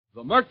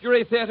The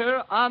Mercury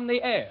Theatre on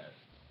the air.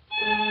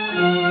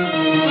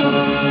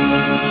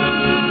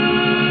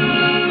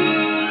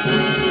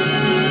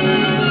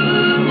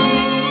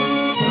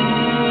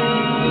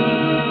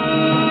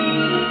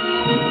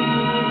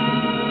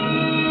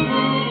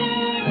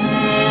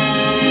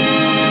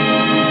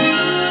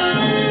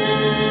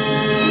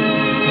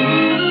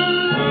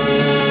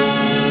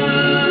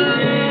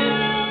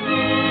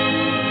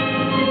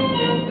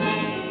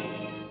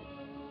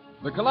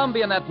 The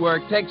Columbia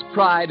Network takes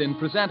pride in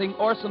presenting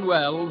Orson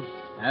Welles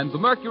and the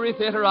Mercury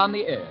Theatre on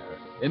the air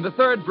in the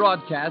third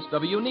broadcast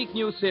of a unique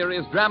new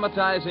series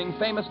dramatizing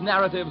famous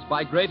narratives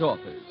by great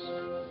authors.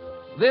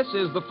 This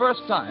is the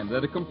first time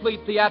that a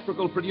complete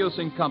theatrical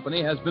producing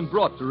company has been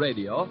brought to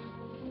radio,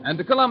 and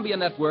the Columbia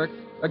Network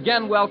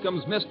again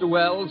welcomes Mr.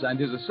 Welles and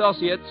his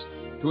associates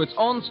to its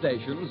own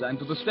stations and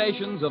to the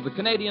stations of the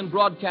Canadian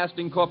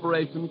Broadcasting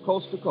Corporation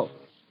coast to coast.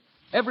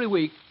 Every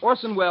week,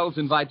 Orson Welles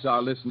invites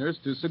our listeners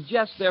to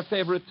suggest their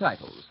favorite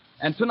titles.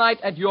 And tonight,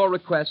 at your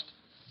request,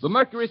 the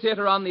Mercury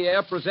Theatre on the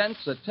air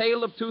presents A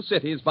Tale of Two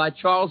Cities by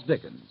Charles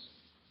Dickens,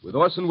 with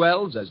Orson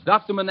Welles as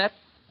Dr. Manette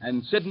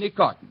and Sidney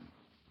Carton.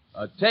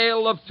 A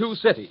Tale of Two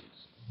Cities.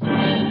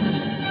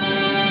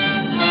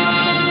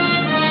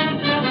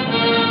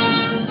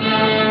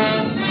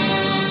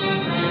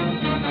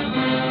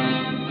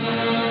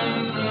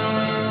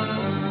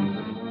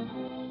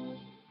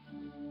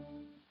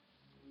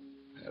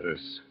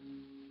 Paris,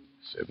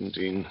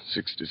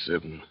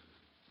 1767.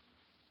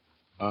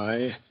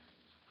 I,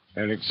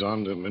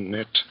 Alexander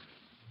Manette,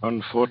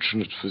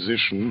 unfortunate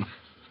physician,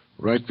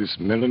 write this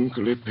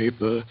melancholy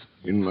paper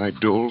in my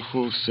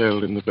doleful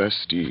cell in the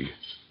Bastille.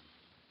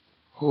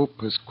 Hope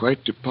has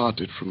quite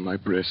departed from my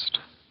breast.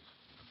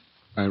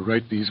 I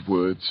write these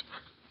words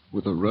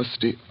with a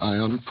rusty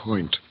iron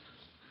point,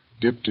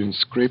 dipped in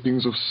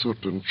scrapings of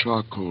soot and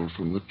charcoal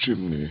from the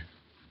chimney,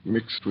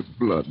 mixed with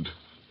blood.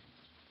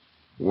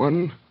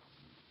 One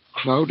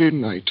cloudy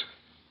night,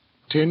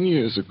 10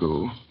 years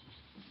ago,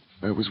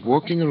 I was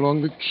walking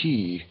along the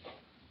quay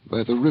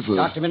by the river.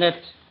 Dr.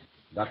 Manette.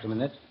 Dr.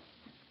 Manette.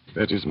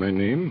 That is my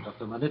name.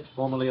 Dr. Manette,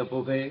 formerly of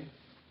Beauvais.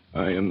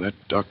 I am that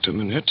Dr.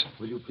 Manette.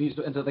 Will you please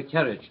to enter the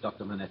carriage,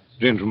 Dr. Manette?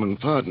 Gentlemen,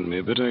 pardon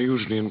me, but I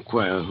usually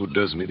inquire who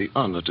does me the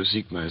honor to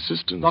seek my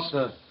assistance.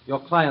 Doctor,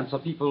 your clients are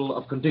people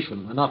of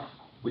condition. Enough.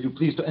 Will you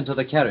please to enter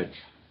the carriage?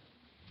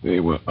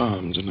 They were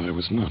armed, and I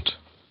was not.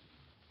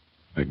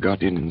 I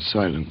got in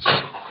silence.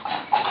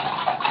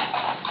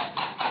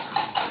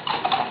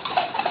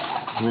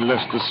 We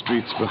left the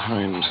streets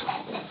behind,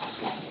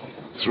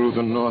 through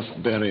the North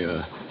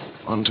Barrier,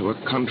 onto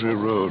a country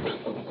road,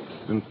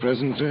 and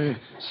presently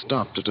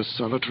stopped at a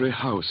solitary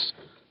house.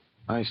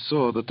 I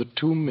saw that the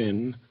two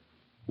men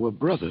were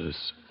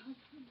brothers.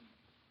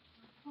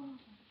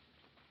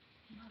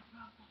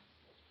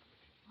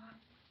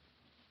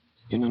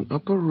 In an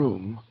upper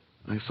room,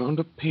 I found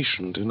a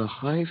patient in a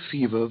high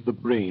fever of the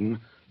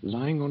brain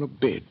lying on a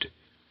bed.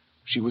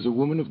 She was a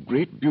woman of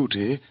great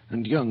beauty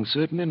and young,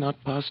 certainly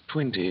not past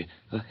 20.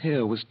 Her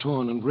hair was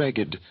torn and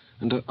ragged,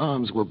 and her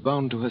arms were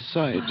bound to her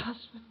side. My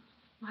husband,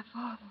 my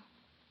father,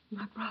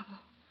 my brother.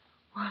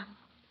 1,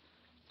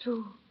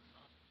 2,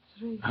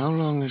 3. How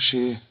long has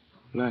she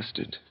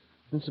lasted?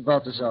 It's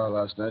about this hour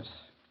last night.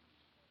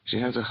 She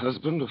has a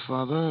husband, a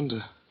father, and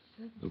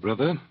a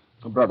brother?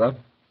 A brother.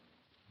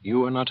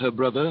 You are not her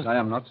brother? I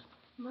am not.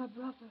 My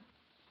brother.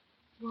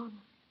 1,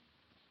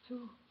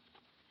 2,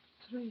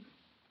 3,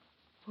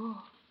 4,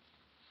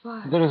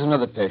 5. There is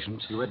another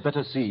patient. You had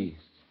better see.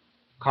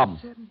 Come.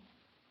 7,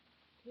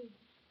 8.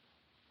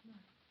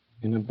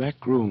 In a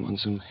back room on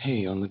some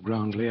hay on the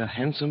ground lay a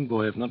handsome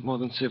boy of not more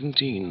than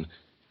 17.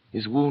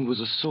 His wound was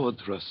a sword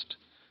thrust,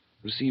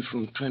 received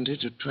from 20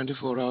 to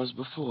 24 hours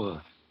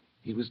before.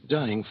 He was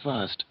dying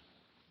fast.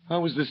 How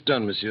was this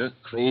done, monsieur?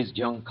 Crazed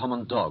young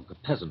common dog, a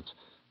peasant,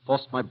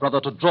 forced my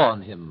brother to draw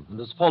on him and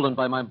has fallen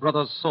by my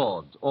brother's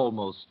sword,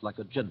 almost like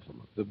a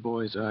gentleman. The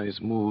boy's eyes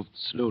moved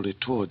slowly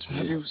towards me.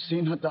 Have you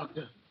seen her,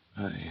 Doctor?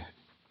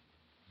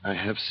 I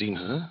have seen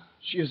her.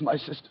 She is my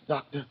sister,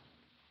 Doctor.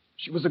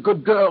 She was a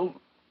good girl,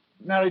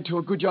 married to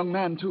a good young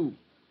man, too.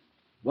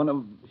 One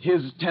of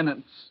his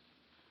tenants.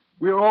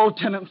 We are all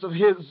tenants of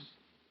his.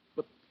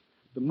 But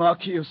the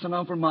Marquis of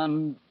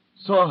Saint-Amand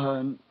saw her,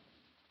 and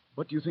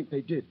what do you think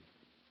they did?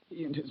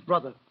 He and his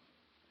brother.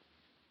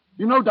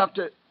 You know,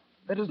 Doctor,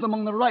 that is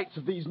among the rights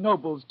of these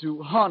nobles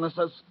to harness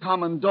us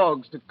common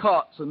dogs to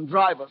carts and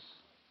drive us.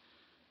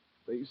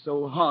 They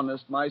so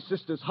harnessed my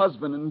sister's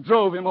husband and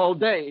drove him all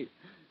day,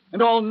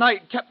 and all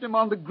night kept him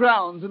on the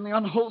grounds in the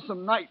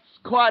unwholesome nights,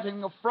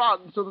 quieting the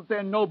frogs so that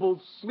their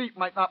nobles' sleep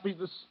might not be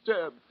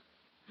disturbed.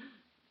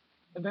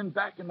 And then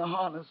back in the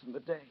harness in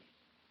the day.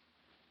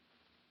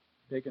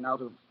 Taken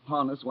out of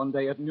harness one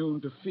day at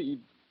noon to feed,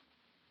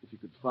 if he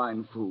could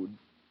find food.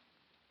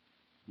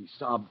 He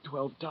sobbed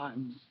 12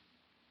 times,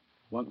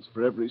 once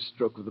for every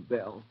stroke of the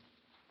bell,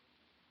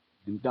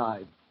 and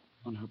died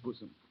on her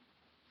bosom.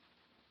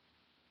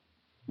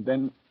 And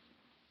then,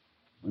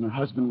 when her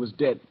husband was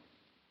dead,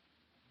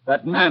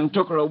 that man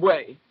took her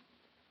away.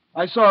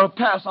 I saw her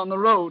pass on the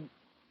road.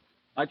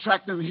 I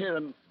tracked him here,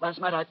 and last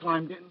night I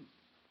climbed in.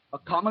 A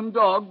common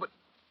dog, but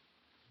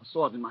a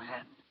sword in my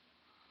hand.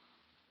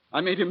 I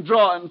made him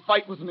draw and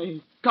fight with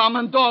me.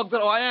 Common dog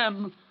though I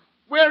am.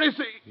 Where is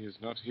he? He is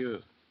not here.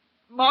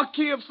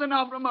 Marquis of St.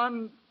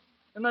 Avramon.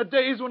 In the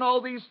days when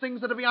all these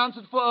things are to be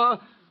answered for,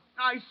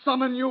 I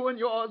summon you and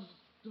yours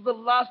to the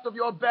last of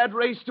your bad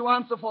race to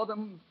answer for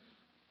them.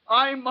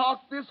 I mark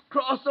this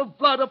cross of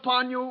blood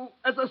upon you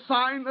as a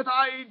sign that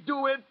I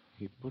do it.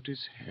 He put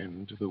his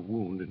hand to the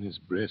wound in his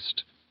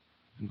breast,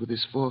 and with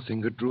his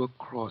forefinger drew a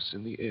cross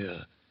in the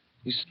air.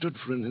 He stood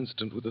for an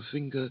instant with a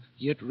finger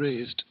yet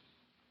raised,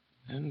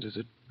 and as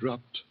it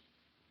dropped,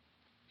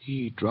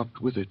 he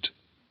dropped with it,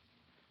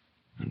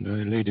 and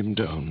I laid him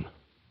down,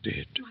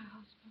 dead. My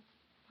husband,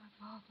 my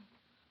father,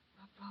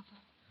 my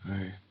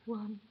brother. I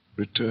One,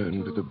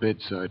 returned to two, the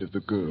bedside of the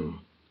girl.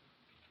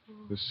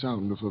 The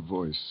sound of her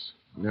voice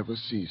never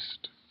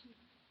ceased.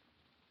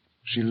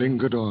 She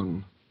lingered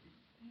on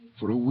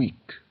for a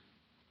week.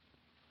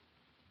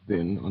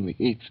 Then, on the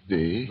 8th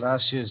day...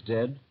 Last she is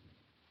dead?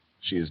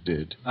 She is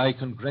dead. I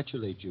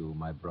congratulate you,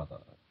 my brother.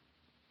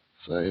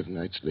 5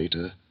 nights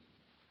later,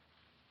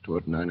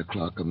 toward 9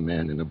 o'clock, a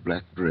man in a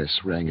black dress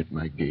rang at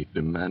my gate,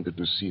 demanded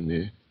to see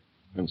me,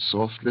 and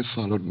softly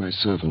followed my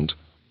servant,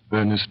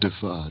 Ernest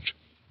Defarge,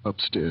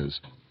 upstairs,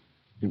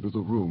 into the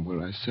room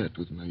where I sat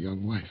with my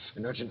young wife.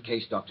 An urgent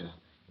case, Doctor.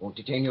 Won't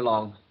detain you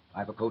long. I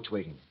have a coach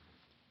waiting.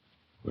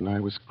 When I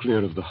was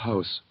clear of the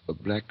house, a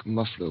black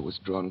muffler was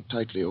drawn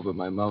tightly over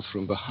my mouth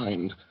from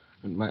behind,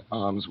 and my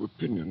arms were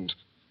pinioned.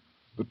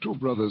 The 2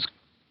 brothers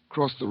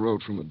crossed the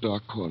road from a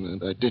dark corner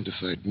and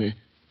identified me.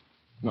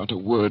 Not a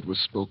word was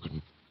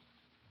spoken.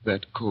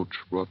 That coach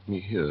brought me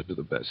here to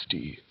the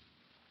Bastille.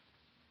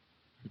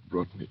 It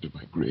brought me to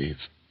my grave.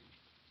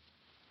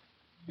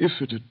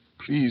 If it had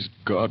pleased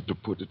God to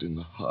put it in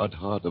the hard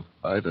heart of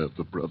either of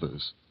the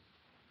brothers,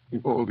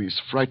 in all these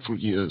frightful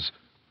years,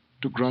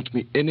 to grant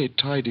me any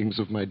tidings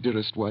of my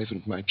dearest wife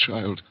and my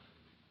child,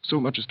 so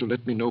much as to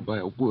let me know by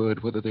a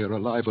word whether they are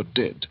alive or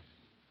dead,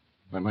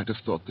 I might have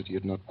thought that he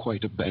had not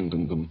quite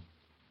abandoned them.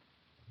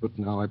 But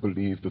now I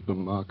believe that the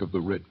mark of the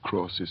Red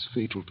Cross is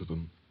fatal to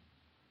them,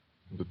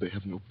 and that they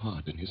have no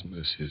part in his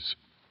mercies.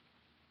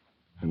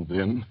 And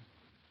them,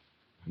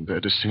 and their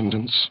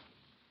descendants,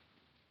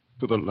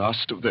 to the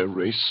last of their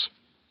race,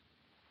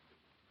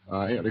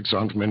 I,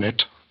 Alexandre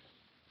Manette,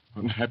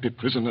 unhappy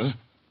prisoner,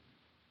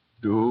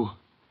 do,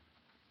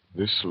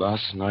 this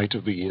last night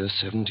of the year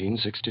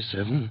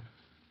 1767,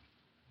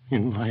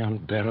 in my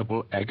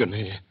unbearable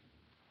agony,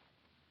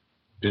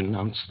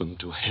 denounce them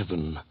to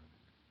heaven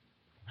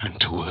and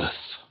to earth.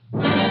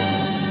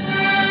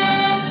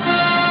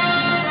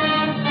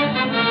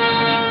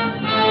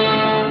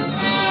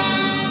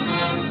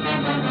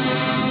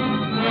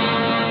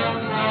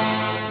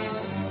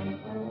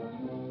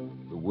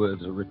 The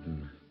words are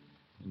written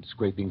in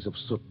scrapings of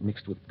soot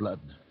mixed with blood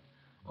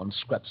on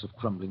scraps of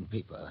crumbling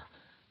paper.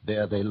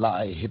 There they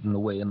lie, hidden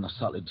away in the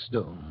solid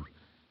stone,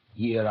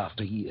 year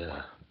after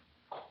year.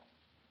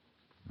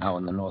 Now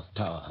in the North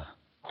Tower,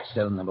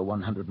 cell number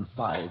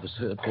 105 is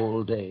heard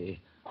all day,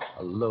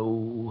 a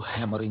low,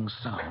 hammering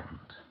sound.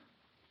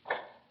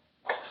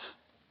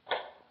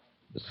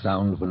 The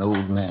sound of an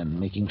old man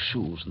making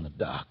shoes in the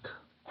dark.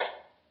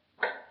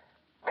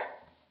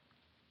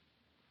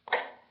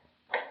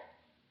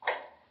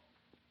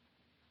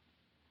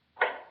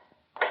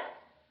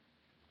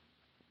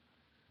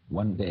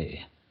 One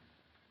day,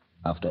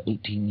 after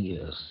 18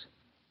 years,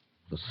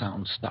 the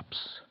sound stops,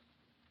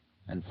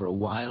 and for a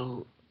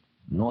while,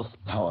 North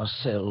Tower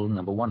cell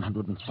number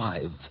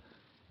 105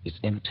 is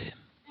empty.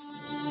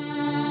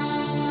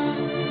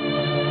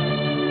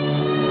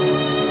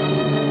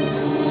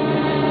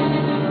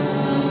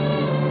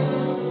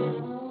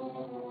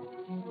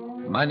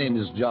 My name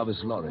is Jarvis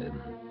Lorry.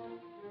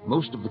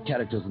 Most of the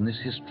characters in this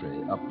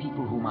history are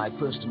people whom I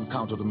first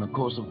encountered in the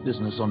course of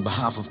business on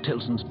behalf of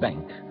Tellson's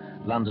Bank,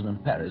 London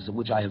and Paris, of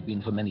which I have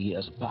been for many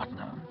years a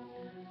partner.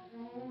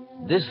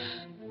 This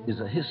is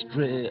a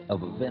history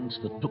of events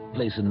that took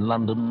place in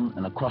London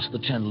and across the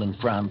Channel in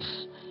France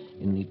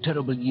in the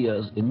terrible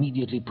years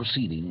immediately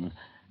preceding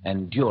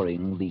and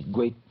during the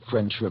Great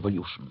French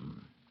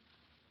Revolution.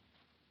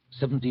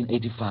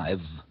 1785,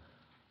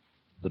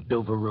 the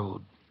Dover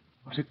Road.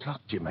 What o'clock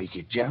do you make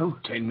it, Joe?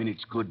 10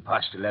 minutes good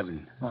past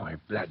 11. My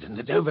blood, and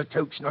the Dover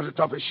coach not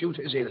atop a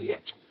shooter's hill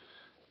yet.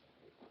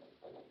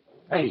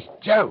 Hey,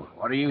 Joe.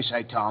 What do you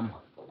say, Tom?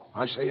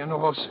 I see an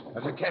horse.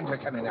 There's a canter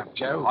coming up,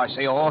 Joe. I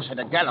see a horse at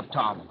a gallop,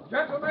 Tom.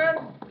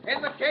 Gentlemen,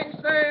 in the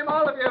king's name,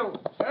 all of you.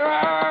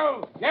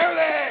 Joe! You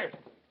there!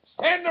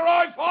 Stand to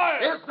right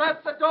fire! Is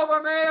that the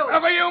Dover Mail?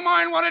 Never you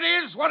mind what it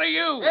is. What are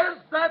you? Is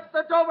that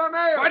the Dover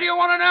Mail? What do you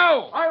want to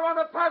know? I want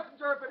a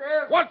passenger if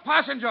it is. What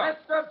passenger?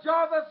 Mr.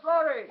 Jarvis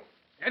Lorry.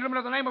 Gentleman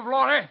of the name of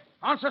Laurie.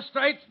 Answer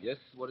straight. Yes,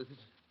 what is it?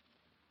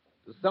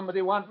 Does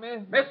somebody want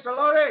me? Mr.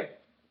 Lorry,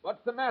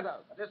 What's the matter?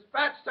 a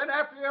dispatch sent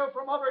after you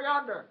from over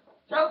yonder.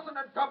 Kelson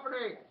and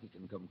Company. He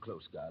can come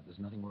close, guard. There's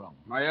nothing wrong.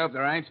 I hope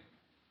there ain't.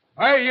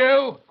 Hey,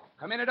 you!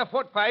 Come in at a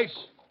foot pace.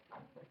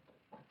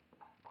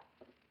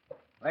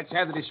 Let's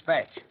have the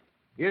dispatch.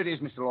 Here it is,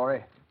 Mr.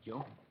 Lorry.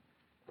 Joe?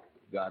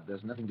 God,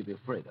 there's nothing to be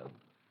afraid of.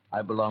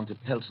 I belong to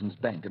Tellson's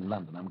Bank in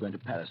London. I'm going to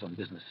Paris on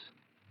business.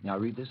 Now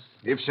read this.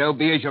 If so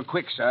be as you're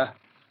quick, sir.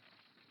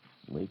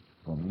 Wait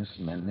for Miss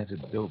Manette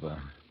at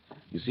Dover.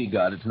 You see,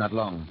 God, it's not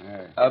long.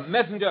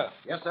 Messenger.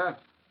 Yes, sir.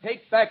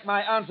 Take back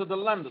my answer to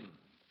London.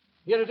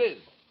 Here it is.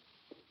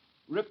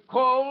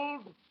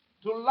 Recalled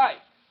to life.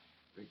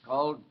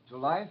 Recalled to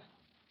life?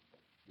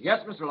 Yes,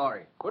 Mr.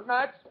 Lorry. Good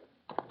night.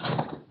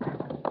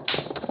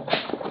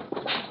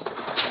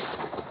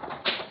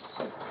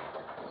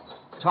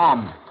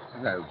 Tom.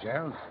 Hello,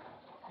 Joe.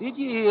 Did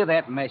you hear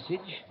that message?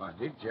 I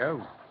did,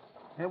 Joe.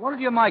 What did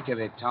you make of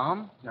it,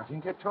 Tom?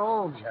 Nothing at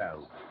all,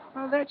 Joe.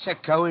 Well, that's a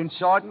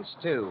coincidence,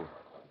 too.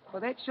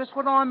 Well, that's just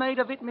what I made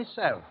of it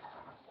myself.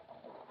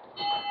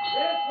 This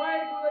way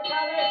to the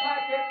Calais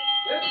packet.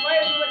 This way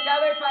to the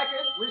Calais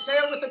packet. We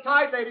sail with the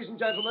tide, ladies and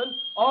gentlemen.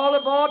 All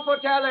aboard for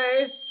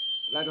Calais.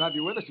 Glad to have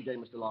you with us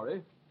again, Mr.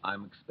 Lorry.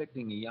 I'm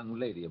expecting a young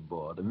lady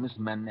aboard, a Miss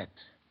Manette.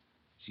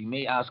 She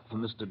may ask for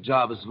Mr.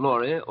 Jarvis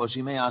Lorry, or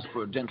she may ask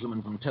for a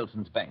gentleman from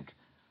Tellson's Bank.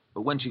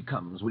 But when she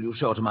comes, will you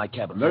show her to my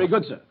cabin? Very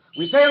good, sir.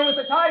 We sail with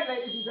the tide,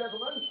 ladies and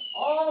gentlemen.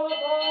 All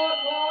aboard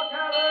for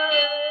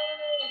Calais.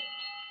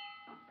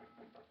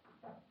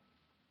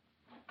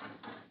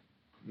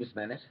 Miss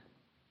Manette?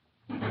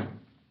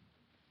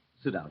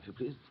 Sit down, if you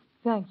please.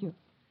 Thank you.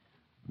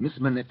 Miss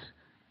Manette,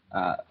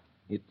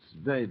 it's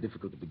very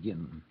difficult to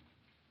begin.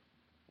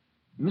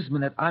 Miss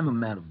Manette, I'm a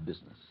man of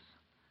business.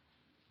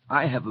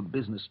 I have a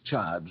business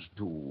charge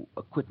to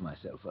acquit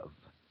myself of.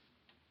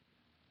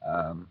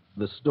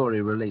 The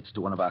story relates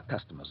to one of our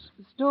customers.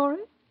 The story?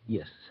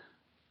 Yes.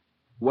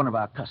 One of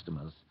our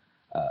customers,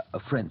 a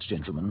French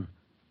gentleman,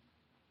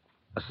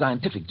 a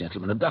scientific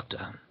gentleman, a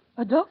doctor.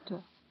 A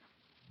doctor?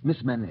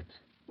 Miss Manette,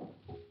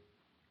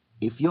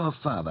 if your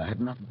father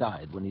had not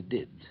died when he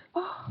did,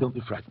 Don't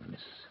be frightened, miss.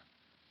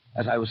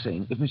 As I was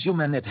saying, if Monsieur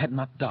Manette had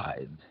not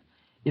died,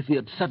 if he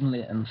had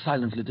suddenly and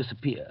silently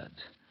disappeared,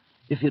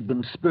 if he had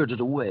been spirited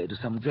away to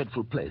some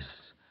dreadful place,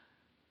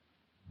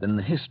 then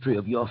the history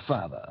of your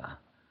father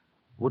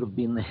would have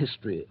been the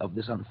history of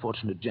this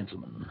unfortunate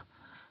gentleman,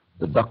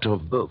 the Doctor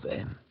of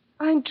Beauvais.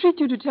 I entreat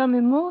you to tell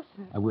me more,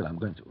 sir. I will, I'm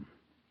going to.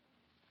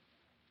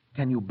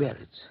 Can you bear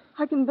it?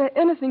 I can bear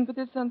anything but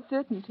this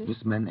uncertainty.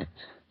 Miss Manette,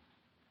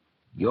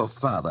 your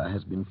father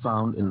has been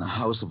found in the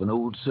house of an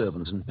old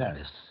servant in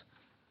Paris.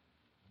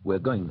 We're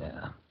going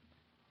there.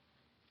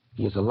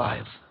 He is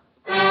alive.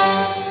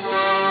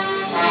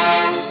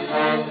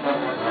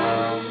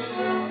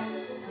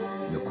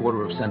 In the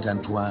quarter of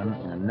Saint-Antoine,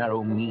 in a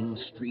narrow, mean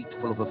street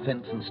full of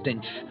offense and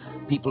stench,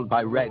 peopled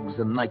by rags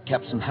and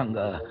nightcaps and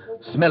hunger,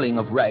 smelling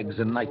of rags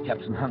and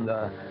nightcaps and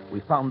hunger, we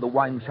found the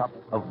wine shop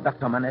of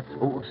Dr. Manette's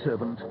old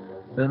servant,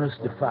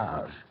 Ernest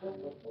Defarge.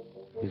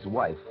 His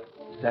wife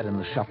sat in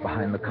the shop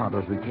behind the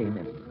counter as we came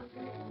in.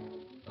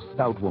 A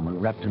stout woman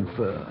wrapped in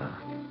fur.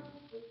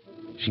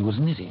 She was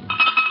knitting.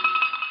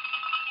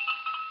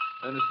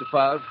 Ernest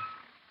Defarge?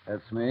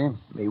 That's me.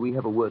 May we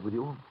have a word with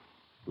you?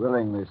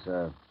 Willingly,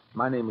 sir.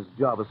 My name is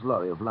Jarvis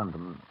Lorry of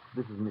London.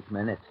 This is Miss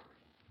Manette.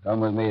 Come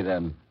with me,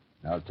 then.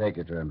 I'll take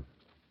you to him.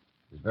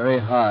 It's very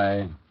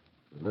high,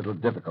 a little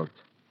difficult.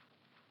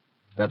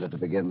 Better to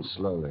begin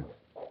slowly.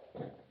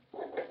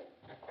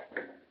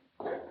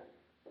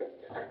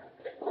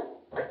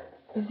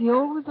 Is he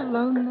always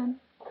alone, then?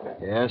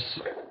 Yes,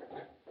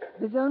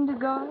 His own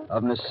desire?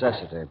 of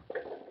necessity.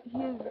 He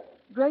is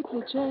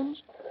greatly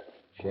changed.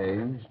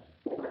 Changed?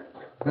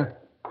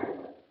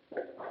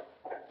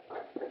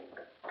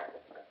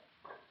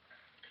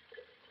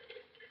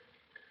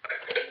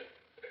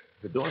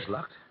 The door's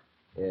locked.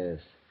 Yes.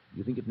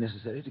 You think it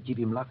necessary to keep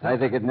him locked up? I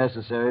think it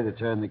necessary to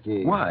turn the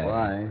key. Why?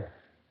 Why?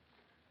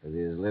 Because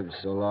he has lived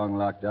so long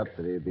locked up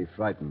that he'd be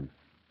frightened,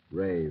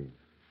 rave,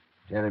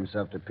 tear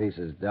himself to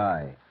pieces,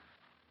 die.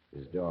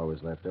 His door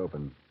was left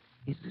open.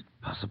 Is it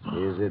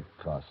possible? Is it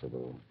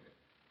possible?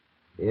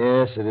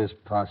 Yes, it is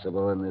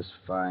possible in this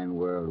fine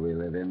world we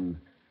live in.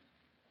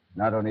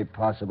 Not only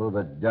possible,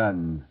 but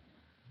done.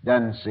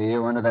 Done, see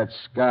you, under that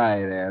sky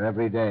there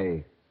every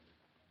day.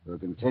 Will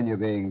continue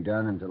being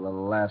done until the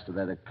last of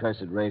that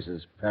accursed race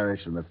has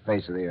perished from the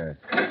face of the earth.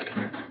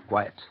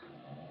 Quiet.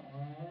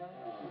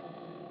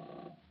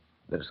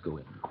 Let us go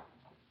in.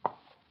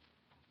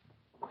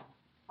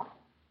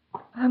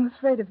 I'm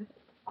afraid of it.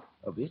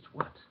 Of it?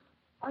 What?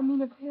 I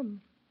mean of him,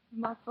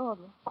 my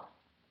father.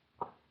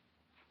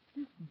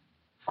 Listen.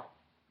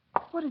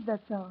 What is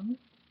that sound?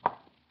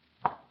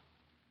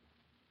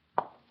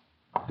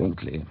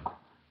 Faintly,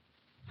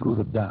 through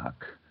the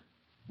dark,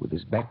 with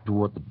his back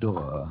toward the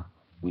door,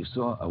 we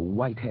saw a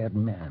white-haired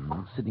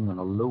man sitting on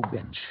a low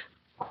bench,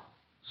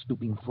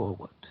 stooping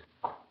forward.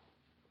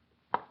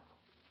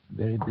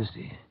 Very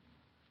busy,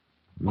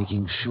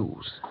 making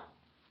shoes.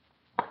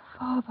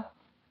 Father.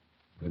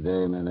 Good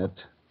day, Manette.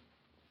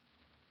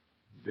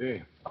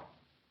 Day.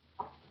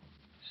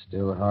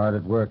 Still hard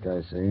at work,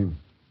 I see.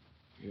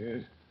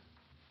 Yes.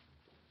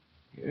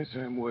 Yes,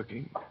 I'm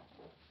working.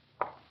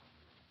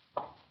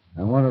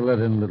 I want to let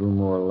in a little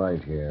more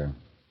light here.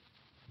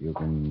 You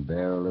can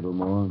bear a little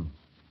more?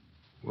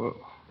 Well,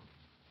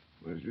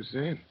 what did you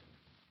say?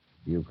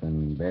 You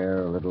can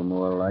bear a little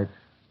more light?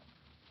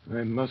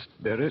 I must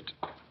bear it.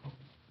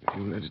 If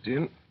you let it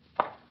in.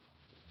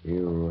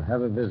 You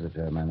have a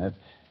visitor, Manette.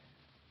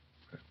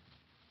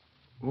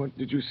 What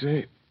did you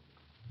say?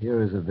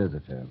 Here is a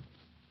visitor.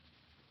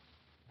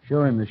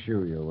 Show him the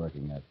shoe you're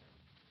working at.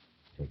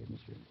 Take it,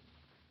 monsieur.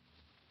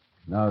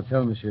 Now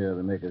tell monsieur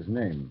the maker's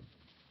name.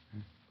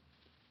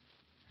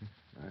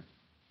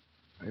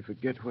 I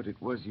forget what it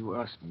was you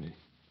asked me.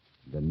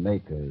 The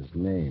maker's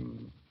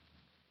name.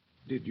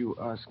 Did you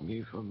ask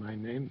me for my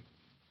name?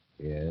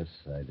 Yes,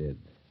 I did.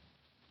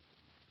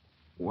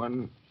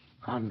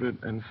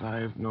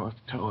 105 North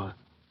Tower.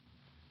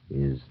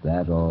 Is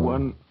that all?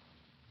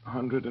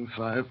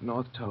 105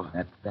 North Tower.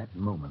 At that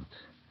moment,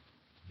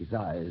 his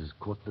eyes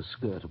caught the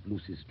skirt of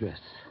Lucy's dress.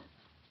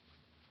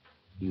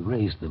 He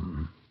raised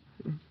them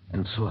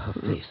and saw her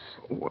face.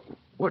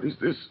 What is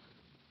this?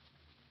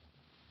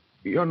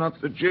 You're not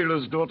the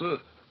jailer's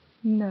daughter?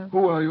 No.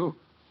 Who are you?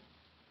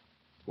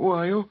 Who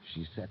are you?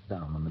 She sat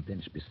down on the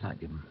bench beside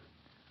him.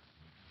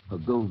 Her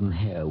golden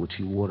hair, which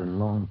she wore in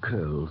long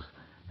curls,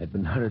 had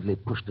been hurriedly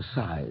pushed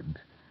aside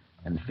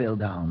and fell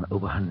down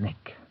over her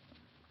neck.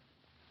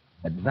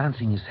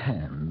 Advancing his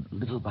hand,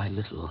 little by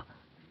little,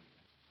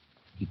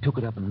 he took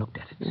it up and looked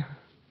at it.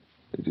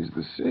 It is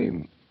the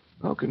same.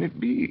 How can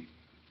it be?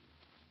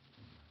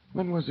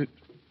 When was it?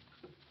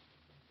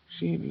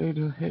 She laid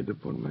her head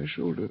upon my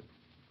shoulder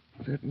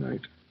that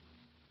night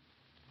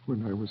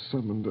when I was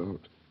summoned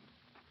out.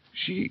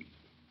 She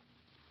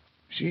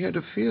had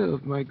a fear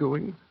of my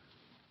going.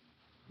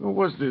 Or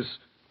was this?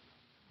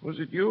 Was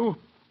it you?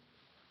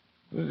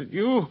 Was it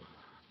you?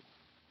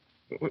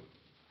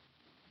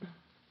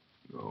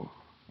 No,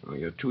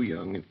 you're too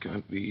young. It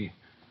can't be.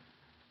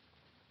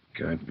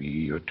 Can't be.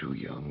 You're too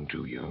young,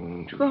 too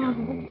young.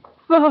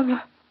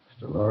 Father.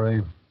 Mr.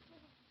 Lorry,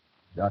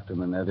 Dr.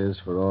 Manette is,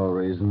 for all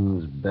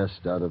reasons,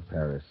 best out of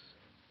Paris.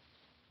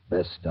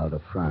 Best out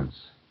of France.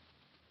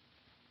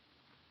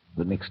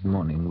 The next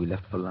morning, we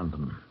left for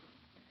London.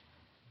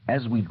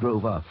 As we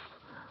drove off,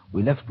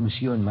 we left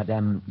Monsieur and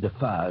Madame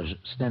Defarge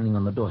standing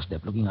on the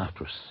doorstep looking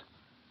after us.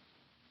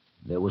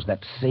 There was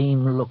that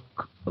same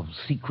look of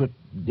secret,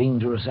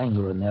 dangerous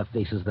anger in their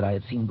faces that I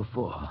had seen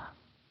before.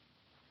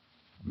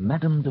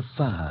 Madame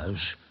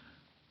Defarge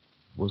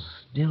was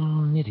still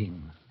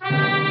knitting.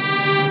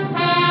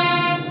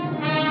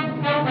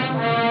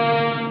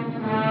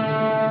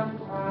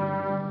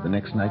 The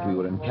next night we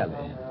were in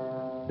Calais.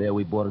 There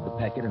we boarded the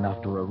packet and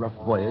after a rough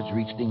voyage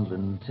reached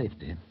England in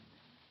safety.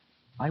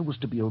 I was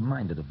to be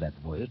reminded of that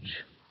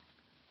voyage.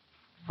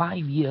 5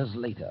 years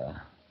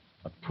later,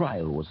 a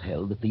trial was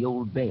held at the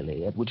Old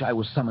Bailey at which I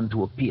was summoned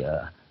to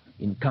appear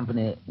in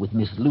company with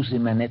Miss Lucy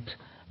Manette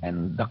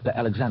and Dr.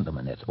 Alexander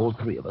Manette, all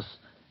three of us,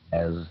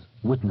 as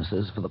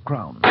witnesses for the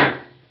Crown.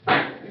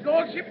 His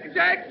lordship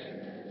exact.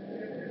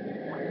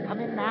 What's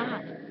coming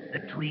now? The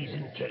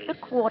treason case. The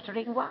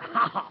quartering one?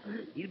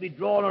 He'll be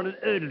drawn on an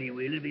early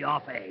wheel. He'll be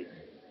off eggs.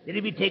 Then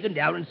he'll be taken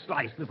down and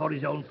sliced before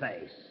his own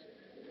face.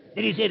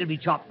 Then his head will be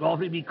chopped off.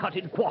 He'll be cut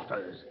in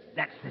quarters.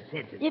 That's the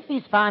sentence. If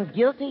he's found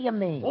guilty, you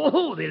mean?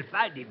 Oh, they'll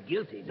find him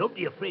guilty. Don't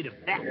be afraid of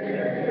that.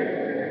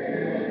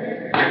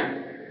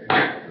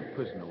 The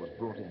prisoner was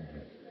brought in.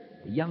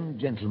 A young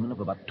gentleman of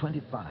about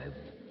 25,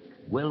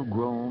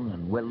 well-grown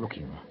and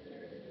well-looking.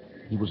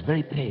 He was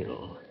very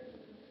pale.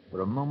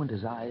 For a moment,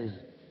 his eyes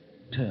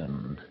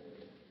turned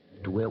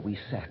to where we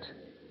sat.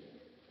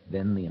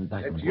 Then the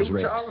indictment was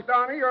read. Charles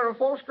Darnay, you're a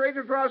false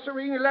traitor to our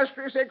serene,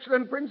 illustrious,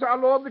 excellent Prince, our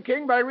Lord the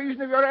King, by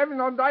reason of your having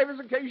on divers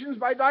occasions,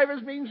 by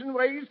divers means and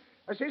ways,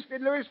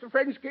 assisted Louis the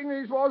French King in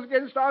his wars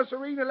against our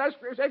serene,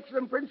 illustrious,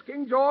 excellent Prince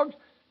King George.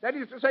 That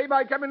is to say,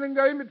 by coming and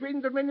going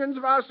between the dominions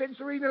of our said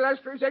serene,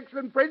 illustrious,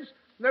 excellent Prince,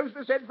 those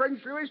the said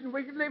French Louis, and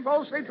wickedly,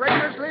 falsely,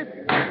 traitorously.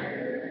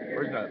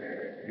 Prisoner,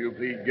 do you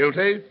plead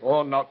guilty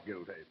or not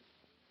guilty?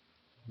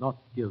 Not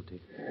guilty.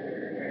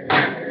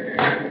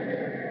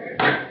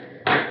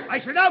 I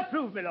shall now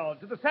prove, my lord,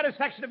 to the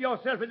satisfaction of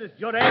yourself and this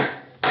jury,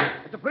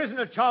 that the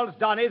prisoner Charles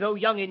Darnay, though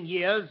young in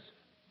years,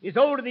 is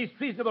old in these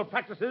treasonable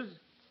practices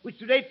which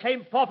today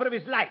claim forfeit of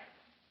his life.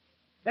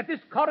 That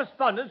this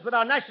correspondence with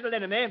our national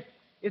enemy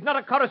is not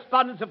a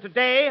correspondence of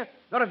today,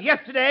 nor of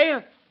yesterday,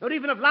 nor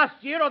even of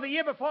last year or the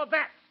year before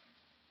that.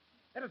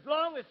 That as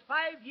long as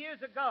 5 years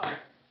ago...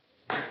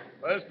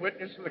 First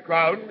witness for the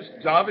Crown,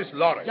 Mr. Jarvis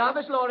Lorry.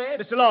 Jarvis Lorry.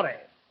 Mr. Lorry,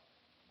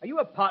 are you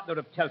a partner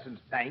of Tellson's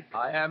Bank?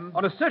 I am.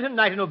 On a certain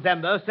night in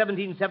November,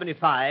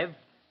 1775,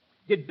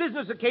 did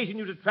business occasion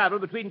you to travel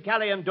between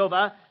Calais and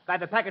Dover by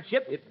the packet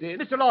ship? It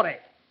did. Mr. Lorry,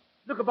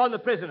 look upon the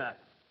prisoner.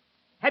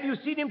 Have you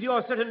seen him to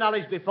your certain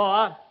knowledge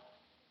before?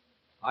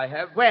 I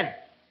have. When?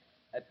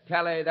 At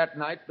Calais that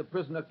night, the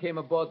prisoner came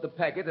aboard the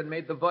packet and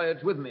made the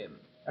voyage with me.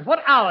 At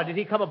what hour did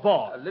he come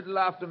aboard? A little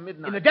after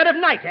midnight. In the dead of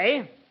night,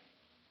 eh?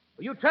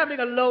 Were you traveling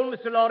alone,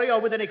 Mr. Lorry, or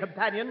with any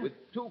companion? With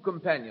 2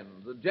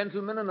 companions, a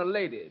gentleman and a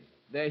lady.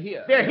 They're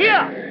here. They're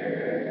here!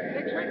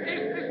 Next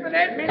witness, Miss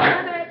Manette. Miss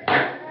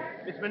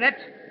Manette! Miss Manette,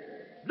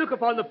 look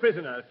upon the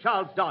prisoner,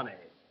 Charles Darnay.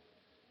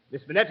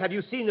 Miss Manette, have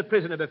you seen the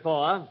prisoner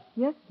before?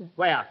 Yes, sir.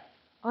 Where?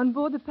 On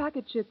board the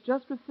packet ship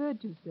just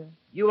referred to, sir.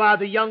 You are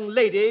the young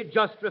lady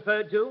just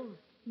referred to?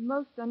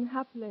 Most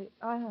unhappily,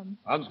 I am.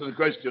 Answer the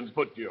questions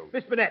put to you.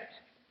 Miss Manette,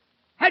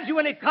 had you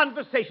any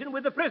conversation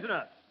with the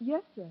prisoner?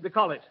 Yes, sir.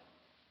 Recall it.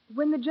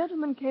 When the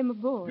gentleman came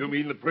aboard... You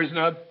mean the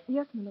prisoner?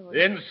 Yes, my lord.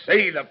 Then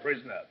say the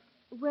prisoner.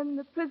 When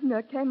the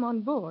prisoner came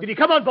on board... Did he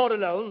come on board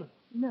alone?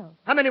 No.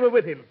 How many were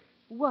with him?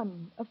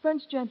 One, a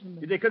French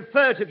gentleman. Did they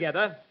confer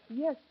together?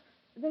 Yes,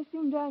 they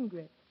seemed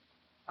angry.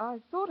 I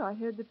thought I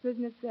heard the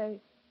prisoner say,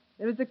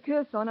 "There is a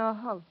curse on our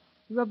house.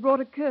 You have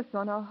brought a curse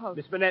on our house."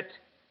 Miss Manette,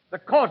 the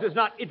court is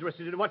not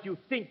interested in what you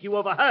think you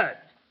overheard.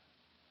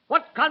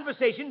 What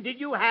conversation did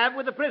you have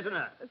with the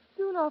prisoner?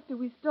 Soon after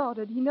we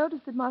started, he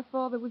noticed that my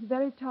father was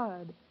very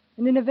tired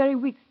and in a very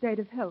weak state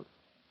of health.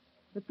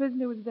 The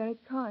prisoner was very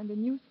kind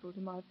and useful to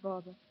my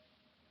father.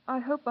 I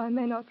hope I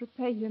may not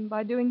repay him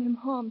by doing him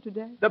harm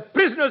today. The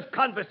prisoner's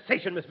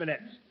conversation, Miss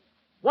Manette.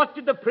 What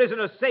did the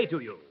prisoner say to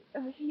you?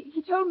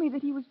 He told me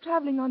that he was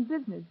traveling on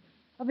business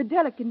of a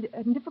delicate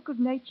and difficult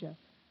nature,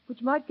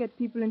 which might get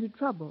people into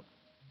trouble,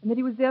 and that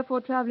he was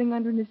therefore traveling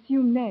under an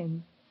assumed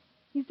name.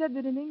 He said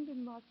that in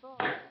England, my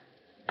father...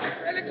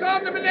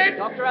 Alexander Manette!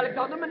 Dr.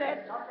 Alexander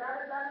Manette!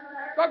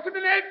 Dr.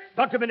 Manette!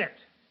 Dr. Manette,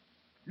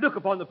 look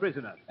upon the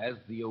prisoner. As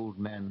the old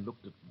man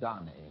looked at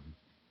Darnay,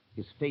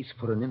 his face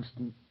for an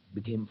instant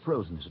became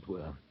frozen, as it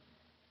were.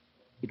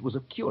 It was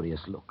a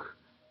curious look,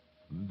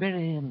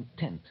 very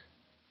intent,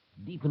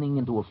 deepening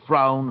into a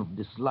frown of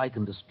dislike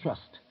and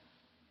distrust,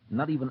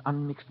 not even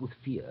unmixed with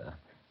fear.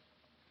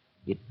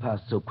 It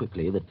passed so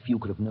quickly that few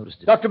could have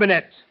noticed it. Dr.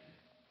 Manette,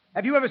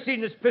 have you ever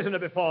seen this prisoner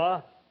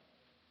before?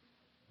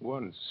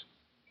 Once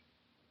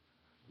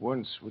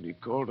when he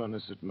called on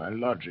us at my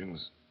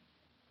lodgings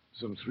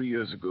some 3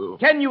 years ago.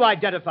 Can you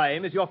identify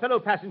him as your fellow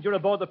passenger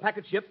aboard the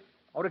packet ship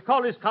or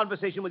recall his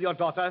conversation with your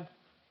daughter?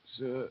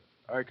 Sir,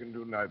 I can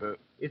do neither.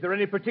 Is there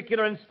any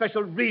particular and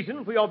special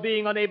reason for your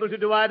being unable to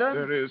do either?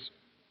 There is.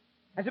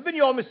 Has it been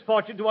your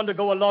misfortune to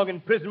undergo a long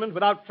imprisonment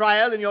without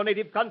trial in your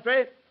native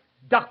country,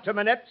 Dr.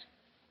 Manette?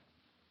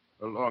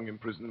 A long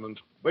imprisonment.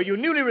 Were you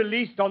newly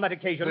released on that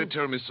occasion? They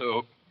tell me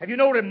so. Have you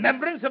no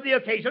remembrance of the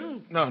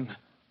occasion? None.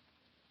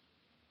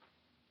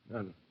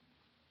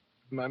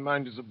 My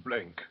mind is a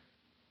blank.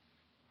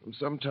 From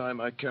some time,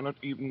 I cannot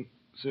even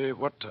say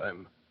what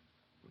time,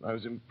 when I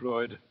was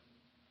employed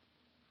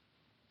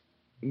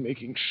in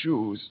making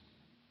shoes.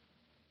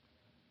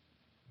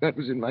 That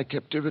was in my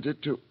captivity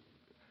to...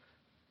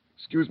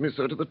 Excuse me,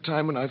 sir, to the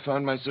time when I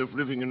found myself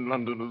living in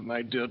London with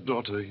my dear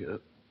daughter here.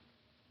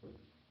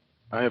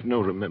 I have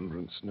no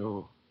remembrance,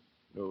 no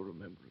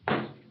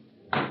remembrance.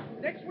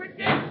 Next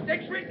witness!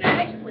 Next witness!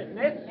 Next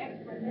witness!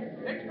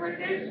 Next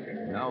witness!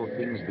 Now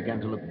things began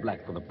to look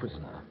black for the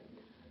prisoner.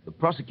 The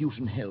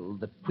prosecution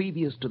held that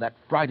previous to that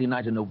Friday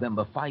night in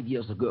November 5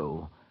 years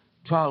ago,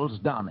 Charles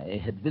Darnay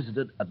had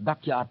visited a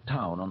dockyard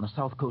town on the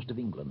south coast of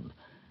England,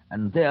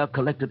 and there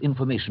collected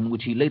information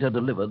which he later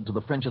delivered to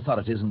the French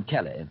authorities in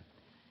Calais.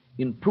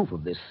 In proof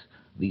of this,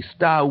 the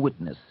star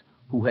witness,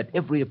 who had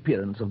every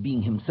appearance of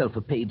being himself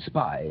a paid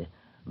spy,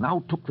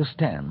 now took the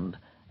stand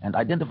and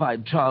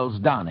identified Charles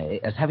Darnay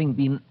as having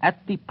been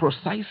at the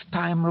precise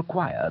time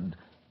required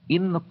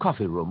in the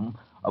coffee room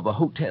of a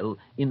hotel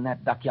in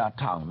that dockyard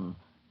town,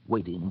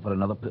 waiting for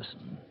another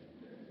person.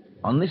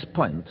 On this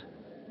point,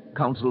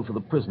 counsel for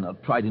the prisoner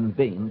tried in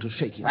vain to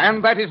shake him.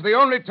 And that is the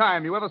only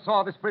time you ever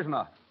saw this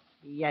prisoner?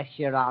 Yes,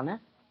 Your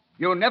Honor.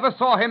 You never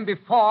saw him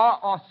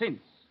before or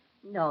since?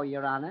 No,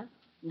 Your Honor.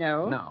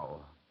 No.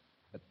 Now,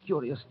 a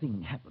curious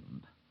thing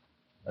happened.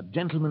 A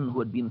gentleman who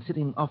had been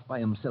sitting off by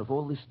himself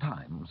all this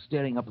time,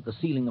 staring up at the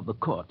ceiling of the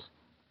court,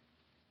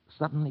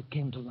 suddenly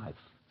came to life,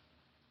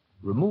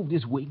 removed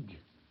his wig,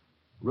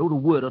 wrote a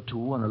word or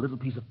two on a little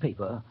piece of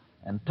paper,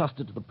 and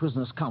tossed it to the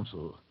prisoner's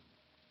counsel,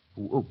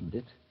 who opened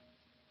it,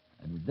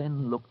 and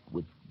then looked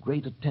with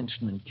great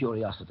attention and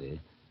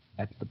curiosity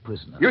at the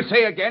prisoner. You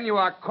say again you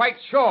are quite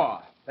sure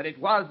that it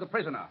was the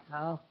prisoner?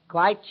 Oh,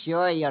 quite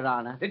sure, Your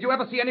Honor. Did you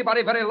ever see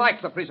anybody very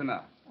like the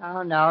prisoner?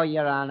 Oh, no,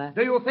 Your Honor.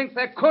 Do you think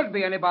there could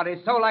be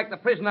anybody so like the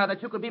prisoner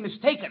that you could be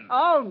mistaken?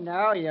 Oh,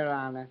 no, Your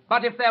Honor.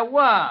 But if there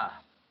were,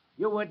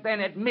 you would then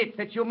admit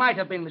that you might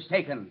have been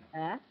mistaken.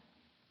 Huh?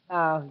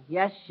 Oh,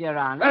 yes, Your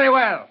Honor. Very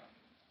well.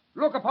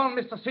 Look upon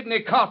Mr.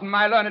 Sidney Carton,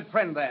 my learned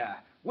friend there,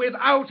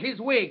 without his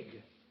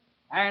wig,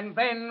 and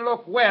then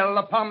look well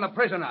upon the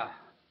prisoner.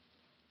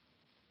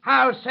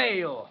 How say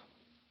you?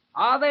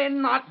 Are they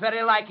not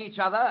very like each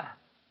other?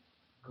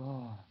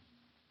 God,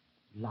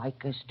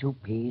 like as two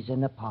peas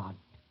in a pod.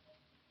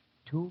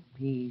 Two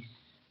peas.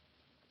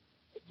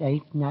 It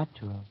ain't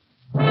natural.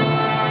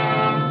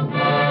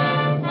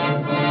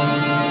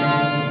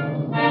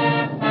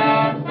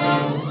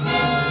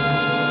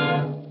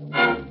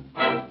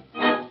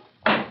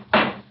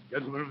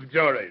 Gentlemen of the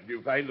jury, do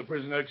you find the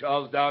prisoner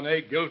Charles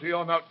Darnay guilty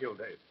or not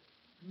guilty?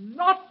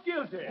 Not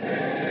guilty.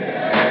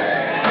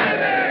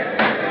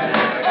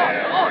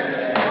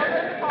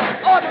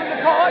 Order in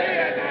the court!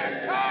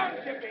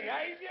 Can't you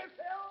behave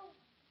yourself?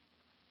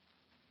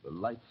 The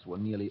lights were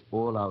nearly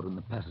all out in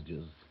the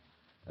passages,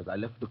 as I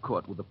left the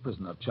court with the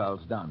prisoner,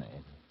 Charles Downey.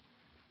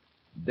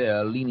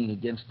 There, leaning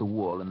against the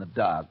wall in the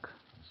dark,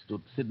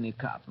 stood Sidney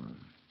Carton.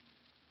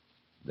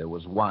 There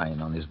was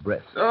wine on his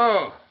breath.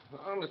 Oh,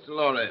 Mr.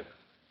 Lorry.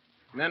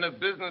 Men of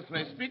business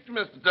may speak to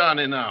Mr.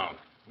 Downey now.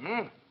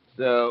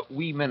 Sir,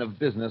 we men of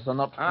business are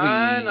not free.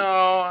 I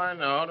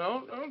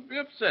know. Don't be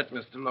upset,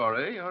 Mr.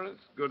 Lorry. You're as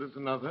good as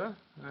another,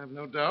 I have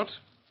no doubt.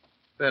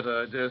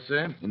 Better, I dare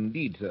say.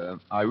 Indeed, sir.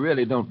 I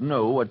really don't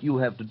know what you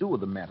have to do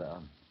with the matter.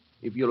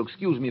 If you'll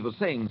excuse me for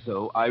saying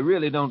so, I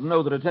really don't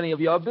know that it's any of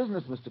your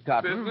business, Mr.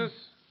 Carton. Business?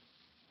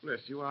 Bless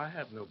you, I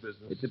have no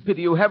business. It's a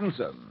pity you haven't,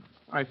 sir.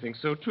 I think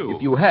so, too.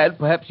 If you had,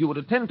 perhaps you would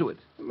attend to it.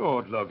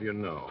 Lord love you,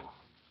 no.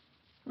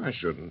 I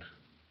shouldn't.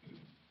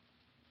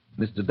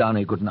 Mr.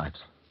 Downey, good night.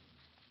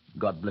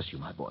 God bless you,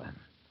 my boy.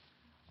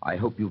 I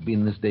hope you've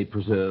been this day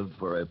preserved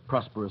for a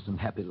prosperous and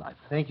happy life.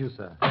 Thank you,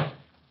 sir.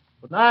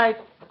 Good night.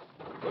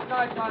 Good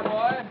night, my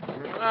boy.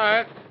 Good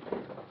night.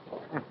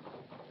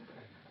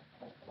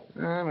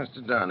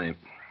 Mr. Downey.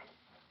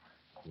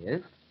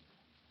 Yes?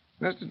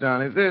 Mr.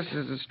 Downey, this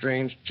is a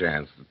strange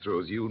chance that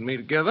throws you and me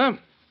together.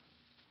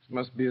 This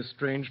must be a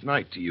strange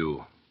night to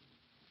you,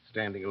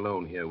 standing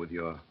alone here with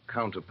your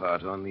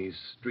counterpart on these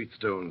street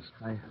stones.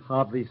 I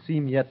hardly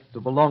seem yet to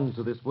belong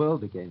to this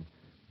world again.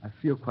 I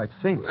feel quite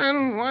faint.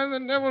 Then why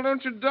the devil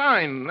don't you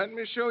dine? Let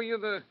me show you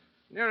the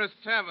nearest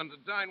tavern to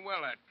dine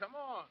well at. Come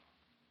on.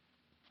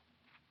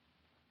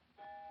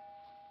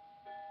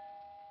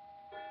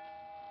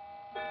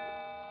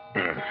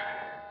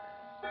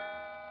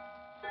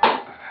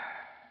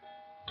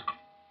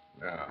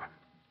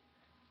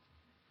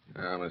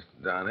 Now, Mr.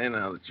 Downey,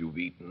 now that you've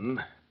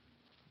eaten,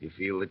 you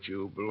feel that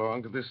you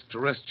belong to this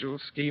terrestrial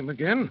scheme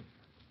again?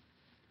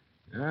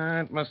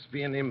 It must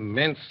be an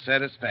immense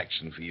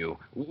satisfaction for you.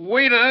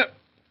 Waiter,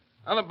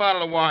 another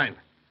bottle of wine.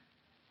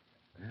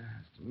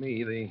 As to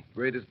me, the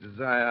greatest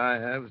desire I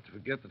have is to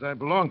forget that I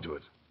belong to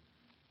it.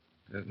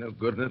 There's no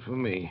good in it for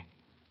me,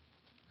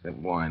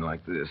 except wine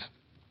like this.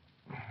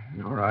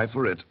 Nor I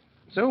for it.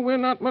 So we're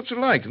not much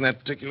alike in that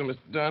particular,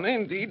 Mr. Downey.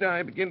 Indeed,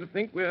 I begin to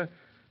think we're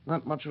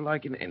not much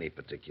alike in any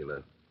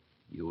particular.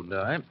 You and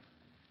I.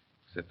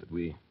 Except that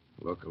we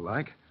look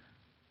alike.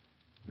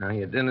 Now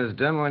your dinner's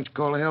done. Why don't you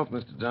call a health,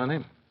 Mr.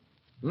 Downey?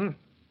 Why don't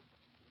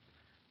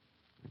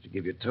you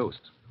give your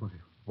toast?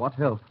 What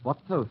health? What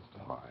toast?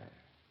 Why,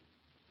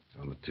 it's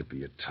on the tip of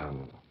your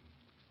tongue.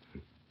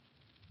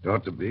 It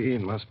ought to be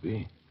and must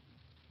be.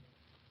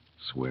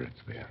 Swear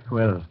it's there.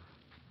 Well,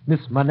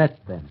 Miss Manette,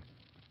 then.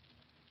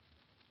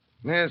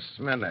 Miss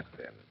Manette,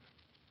 then.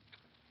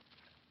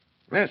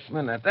 Miss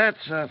Manette,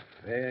 that's a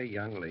fair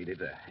young lady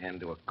to hand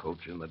to a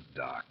coach in the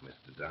dark,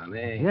 Mr.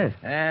 Downey. Yes.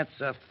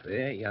 That's a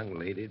fair young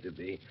lady to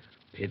be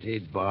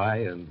pitied by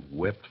and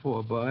wept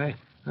for by.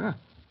 Huh?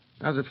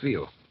 How's it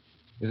feel?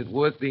 Is it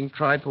worth being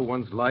tried for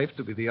one's life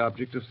to be the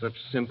object of such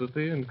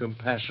sympathy and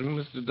compassion,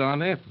 Mr.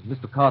 Downey?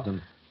 Mr.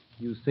 Carton,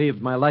 you saved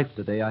my life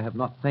today. I have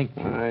not thanked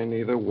you. I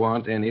neither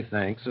want any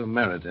thanks or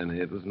merit any.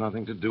 It was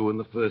nothing to do in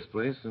the first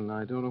place, and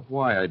I don't know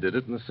why I did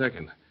it in the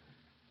second.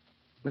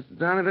 Mr.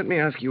 Downey, let me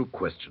ask you a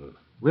question.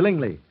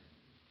 Willingly.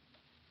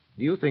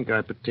 Do you think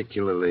I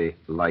particularly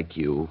like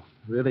you?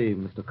 Really,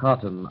 Mr.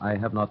 Carton, I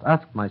have not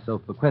asked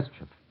myself the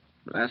question.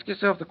 But ask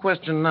yourself the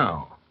question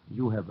now.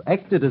 You have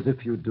acted as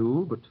if you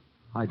do, but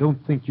I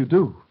don't think you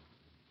do.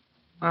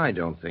 I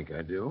don't think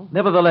I do.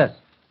 Nevertheless,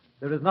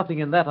 there is nothing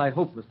in that, I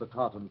hope, Mr.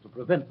 Carton, to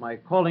prevent my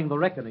calling the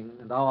reckoning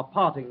and our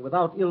parting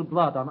without ill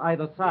blood on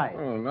either side.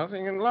 Oh,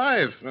 nothing in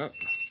life.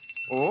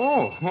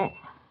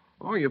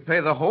 Oh, you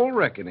pay the whole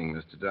reckoning,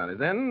 Mr. Downey.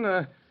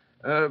 Then,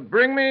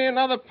 bring me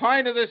another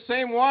pint of this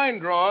same wine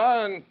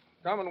drawer and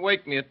come and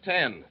wake me at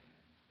 10.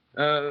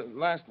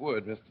 Last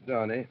word, Mr.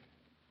 Downey.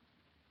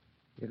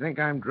 You think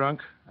I'm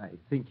drunk? I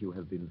think you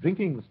have been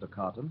drinking, Mr.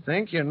 Carton.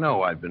 Think you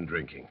know I've been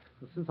drinking.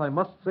 Since I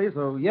must say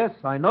so, yes,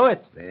 I know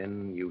it.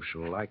 Then you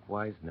shall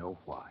likewise know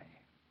why.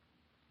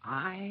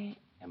 I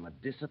am a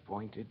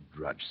disappointed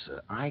drudge,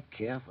 sir. I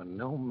care for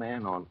no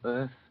man on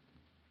earth,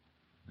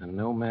 and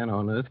no man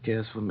on earth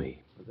cares for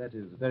me. That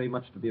is very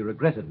much to be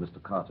regretted,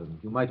 Mr. Carton.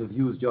 You might have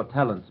used your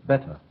talents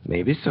better.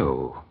 Maybe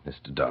so,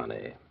 Mr.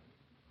 Downey.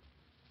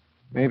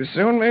 Maybe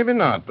so and maybe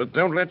not, but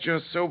don't let your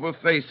sober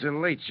face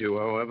elate you,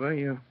 however.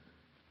 You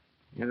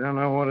don't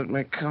know what it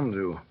may come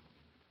to.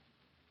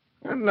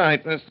 Good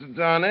night, Mr.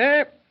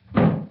 Downey.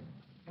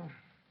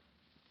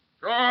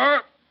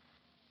 Drawer!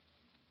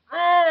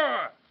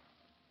 Drawer!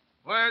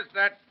 Where's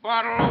that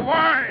bottle of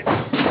wine?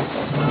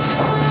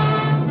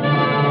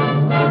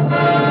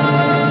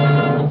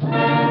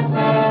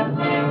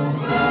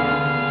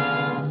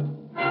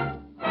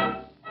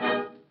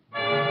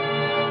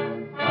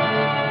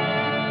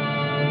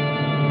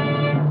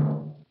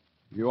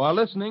 You are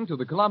listening to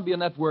the Columbia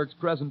Network's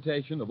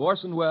presentation of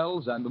Orson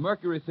Welles and the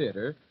Mercury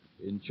Theatre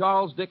in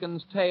Charles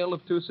Dickens' Tale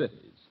of Two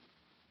Cities.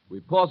 We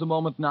pause a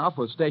moment now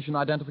for station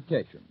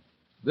identification.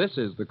 This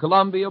is the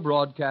Columbia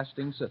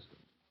Broadcasting System.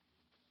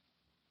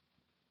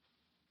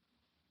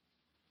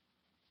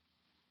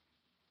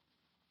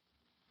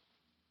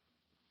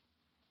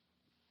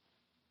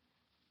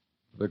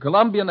 The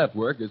Columbia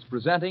Network is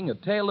presenting A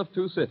Tale of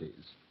Two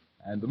Cities,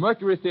 and the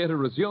Mercury Theatre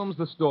resumes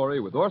the story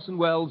with Orson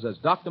Welles as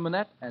Dr.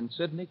 Manette and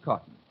Sidney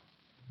Cotton.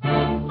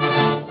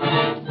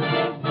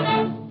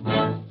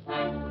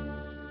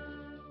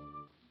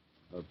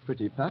 A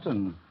pretty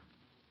pattern.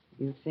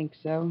 You think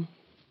so?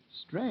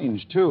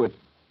 Strange, too. It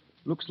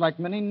looks like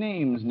many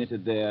names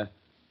knitted there.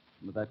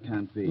 But that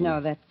can't be.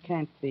 No, that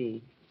can't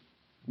be.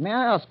 May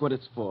I ask what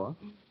it's for?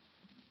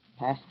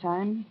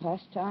 Pastime?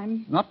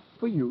 Not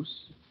for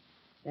use.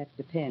 That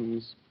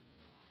depends.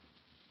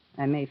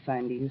 I may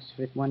find a use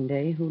for it one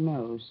day. Who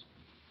knows?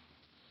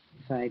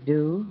 If I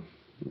do,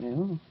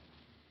 well,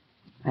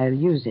 I'll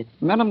use it.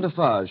 Madame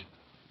Defarge.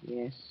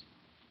 Yes?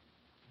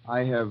 I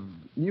have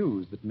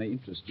news that may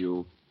interest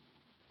you.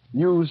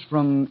 News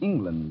from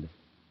England.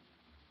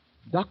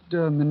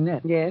 Dr.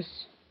 Manette. Yes?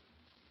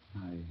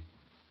 I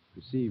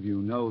perceive you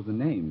know the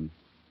name.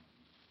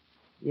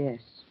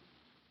 Yes.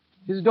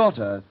 His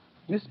daughter,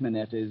 Miss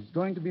Manette, is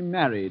going to be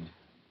married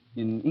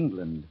in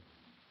England.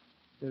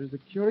 There is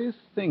a curious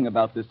thing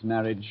about this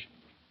marriage.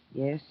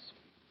 Yes?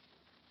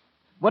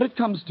 What it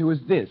comes to is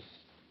this.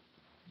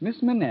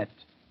 Miss Manette,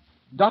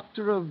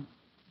 daughter of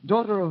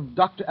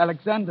Dr.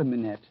 Alexander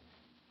Manette,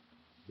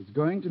 is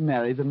going to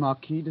marry the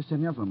Marquis de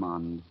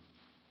Saint-Evremond.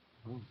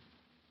 Oh.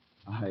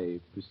 I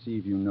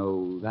perceive you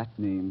know that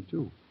name,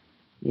 too.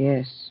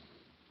 Yes.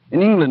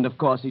 In England, of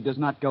course, he does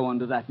not go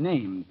under that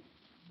name.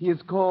 He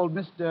is called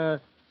Mr.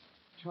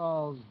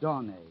 Charles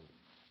Darnay.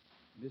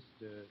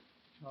 Mr.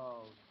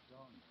 Charles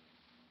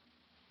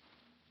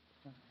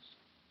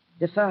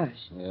Defarge.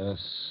 Yes.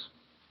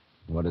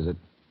 What is it?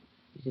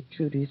 Is it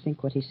true, do you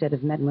think, what he said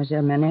of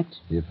Mademoiselle Manette?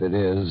 If it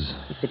is.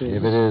 If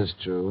it is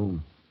true,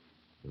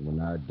 then when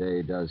our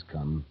day does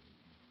come,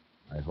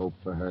 I hope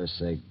for her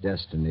sake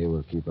destiny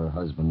will keep her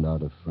husband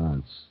out of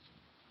France.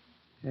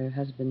 Her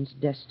husband's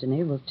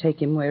destiny will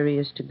take him where he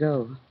is to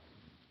go,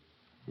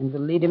 and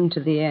will lead him to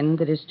the end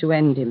that is to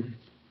end him.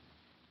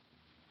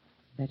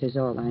 That is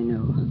all I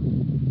know.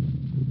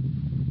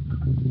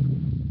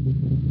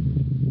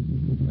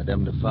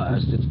 Madame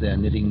Defarge sits there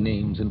knitting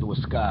names into a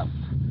scarf.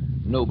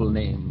 Noble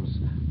names.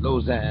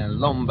 Lausanne,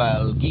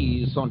 Lamballe,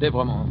 Guise,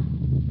 Saint-Evremond.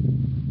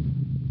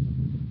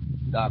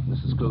 Darkness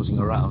is closing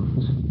around.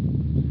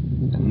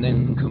 And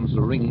then comes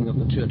the ringing of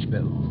the church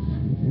bells.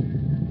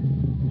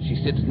 She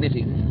sits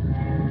knitting.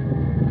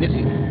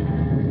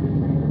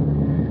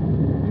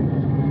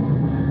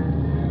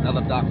 Now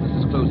the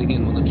darkness is closing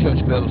in when the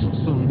church bells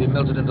will soon be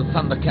melted into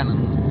thunder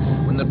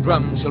cannon, when the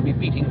drums shall be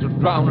beating to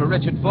drown a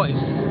wretched voice.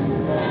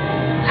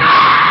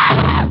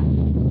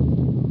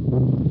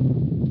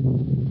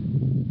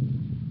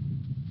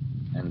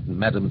 And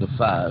Madame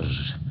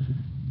Defarge,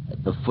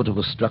 at the foot of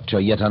a structure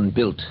yet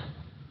unbuilt,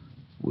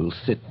 will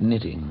sit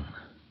knitting,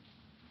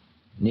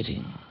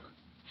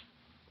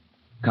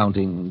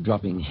 counting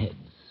dropping heads.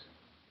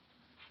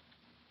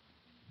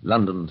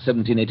 London,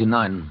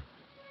 1789.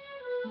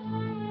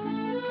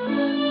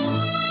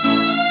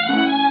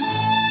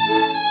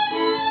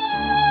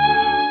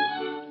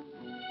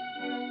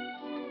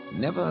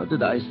 Never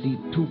did I see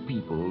two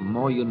people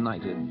more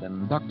united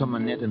than Dr.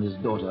 Manette and his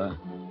daughter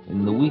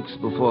in the weeks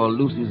before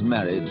Lucy's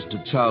marriage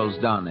to Charles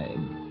Darnay.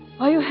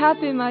 Are you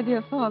happy, my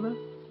dear father?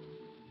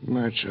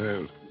 My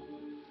child,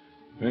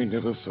 I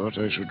never thought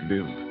I should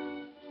live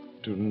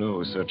to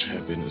know such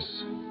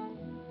happiness.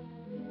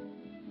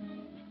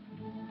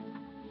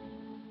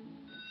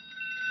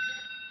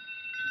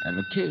 An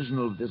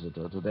occasional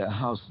visitor to their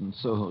house in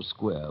Soho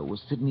Square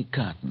was Sidney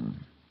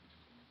Cotton.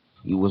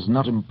 He was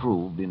not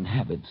improved in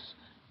habits,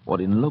 or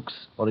in looks,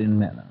 or in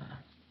manner.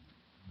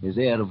 His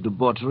air of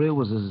debauchery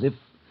was as if,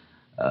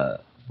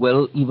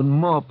 even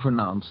more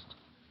pronounced,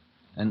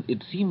 and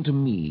it seemed to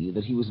me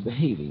that he was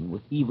behaving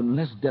with even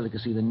less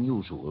delicacy than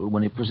usual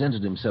when he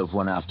presented himself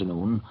one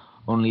afternoon,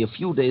 only a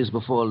few days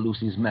before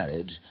Lucy's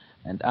marriage,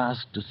 and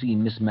asked to see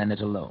Miss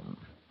Manette alone.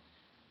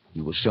 He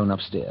was shown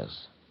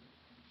upstairs.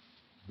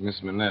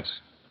 Miss Manette,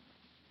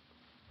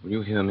 will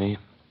you hear me?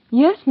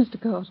 Yes, Mr.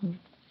 Cotton.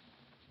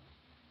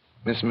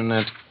 Miss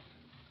Manette,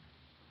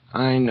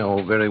 I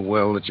know very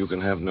well that you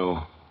can have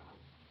no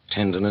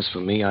tenderness for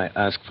me. I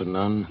ask for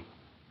none.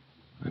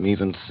 I'm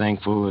even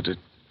thankful that it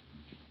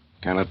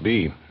cannot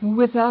be.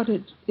 Without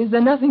it, is there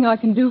nothing I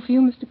can do for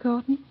you, Mr.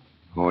 Cotton?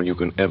 All you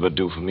can ever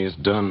do for me is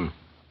done.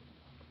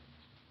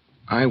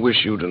 I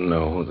wish you to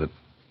know that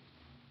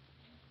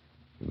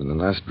in the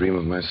last dream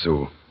of my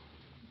soul,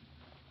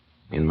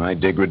 in my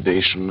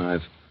degradation,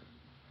 I've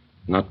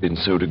not been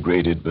so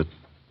degraded, but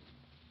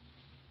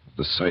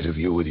the sight of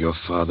you with your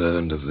father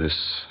and of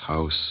this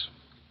house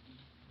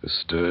has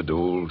stirred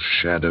old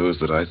shadows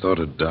that I thought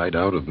had died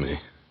out of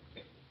me.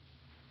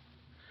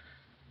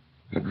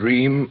 A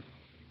dream,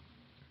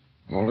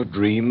 all a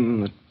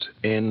dream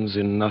that ends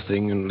in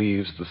nothing and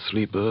leaves the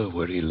sleeper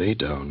where he lay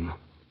down.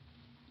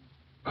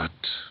 But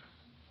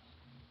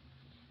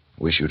I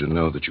wish you to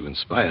know that you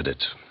inspired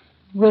it.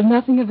 Will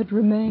nothing of it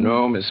remain?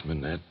 No, Miss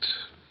Manette.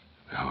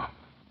 No.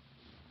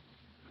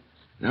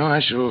 No,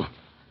 I shall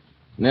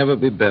never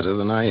be better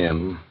than I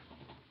am.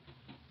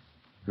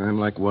 I'm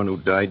like one who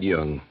died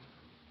young.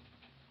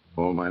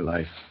 all my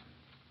life.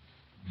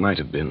 Might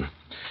have been.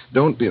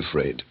 Don't be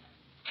afraid.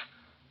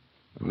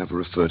 I'll never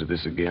refer to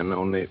this again,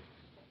 only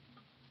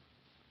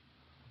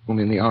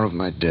in the hour of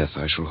my death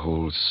I shall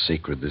hold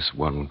sacred this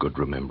one good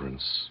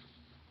remembrance.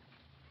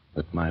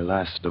 That my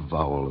last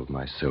avowal of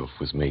myself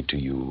was made to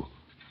you,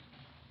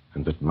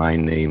 and that my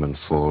name and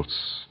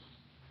faults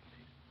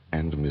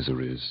and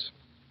miseries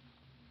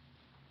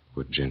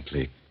were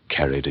gently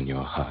carried in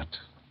your heart.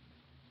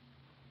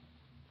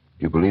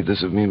 You believe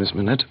this of me, Miss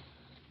Minette?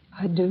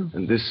 I do.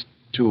 And this,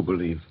 too,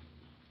 believe.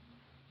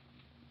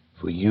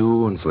 For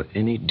you and for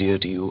any dear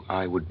to you,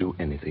 I would do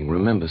anything.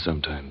 Remember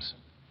sometimes.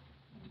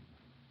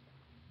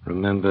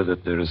 Remember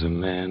that there is a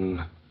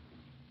man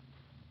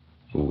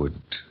who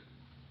would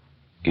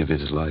give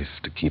his life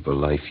to keep a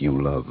life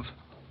you love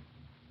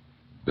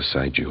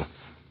beside you.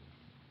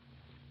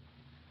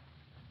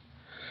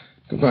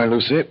 Goodbye,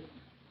 Lucy.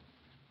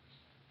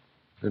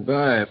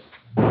 Goodbye.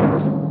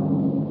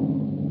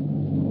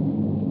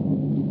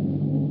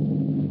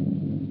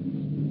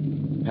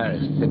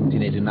 Paris,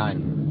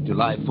 1789,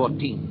 July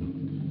 14.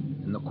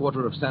 In the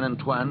quarter of Saint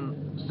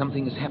Antoine,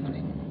 something is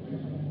happening.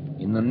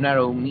 In the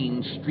narrow,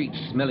 mean streets,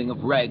 smelling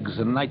of rags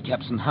and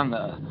nightcaps and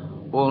hunger,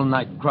 all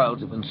night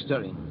crowds have been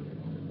stirring.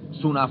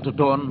 Soon after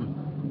dawn,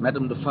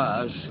 Madame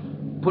Defarge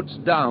puts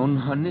down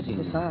her knitting.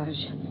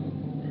 Defarge,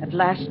 at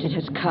last it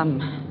has come.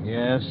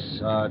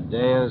 Yes, our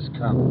day has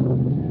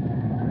come.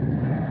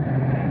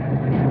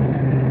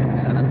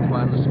 Saint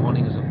Antoine this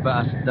morning is a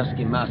vast,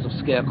 dusky mass of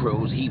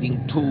scarecrows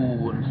heaving to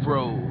and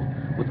fro,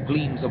 with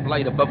gleams of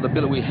light above the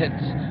billowy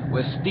heads,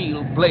 where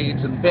steel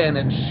blades and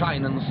bayonets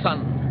shine in the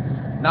sun.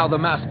 Now the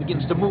mass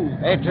begins to move.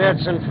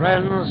 Patriots and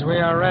friends, we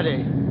are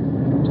ready.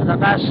 To the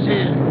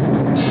Bastille.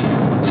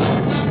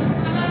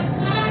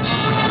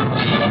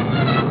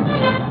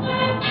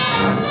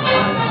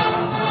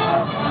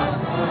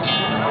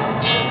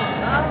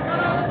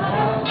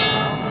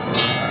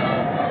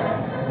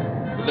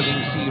 The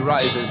living sea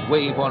rises,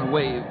 wave on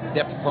wave,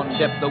 depth on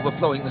depth,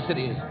 overflowing the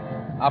city.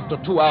 After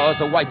 2 hours,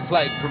 a white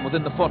flag from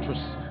within the fortress.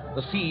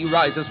 The sea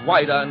rises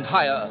wider and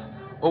higher.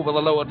 Over the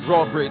lower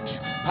drawbridge,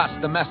 past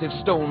the massive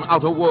stone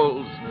outer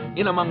walls,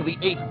 in among the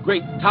 8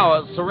 great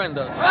towers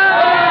surrender.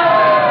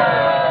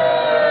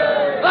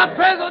 The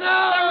prisoner!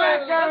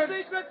 The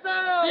secret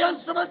cell! The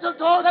instruments of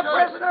torture! The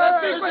prisoner!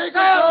 The secret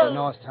cell! The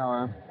North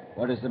Tower.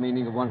 What is the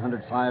meaning of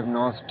 105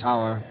 North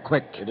Tower?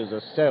 Quick. It is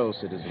a cell,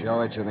 citizen.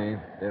 Show it to me.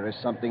 There is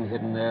something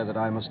hidden there that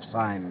I must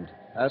find.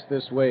 Pass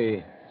this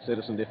way,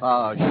 Citizen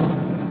Defarge.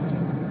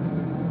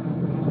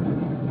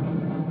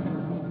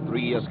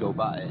 3 years go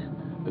by.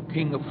 The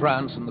King of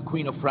France and the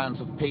Queen of France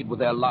have paid with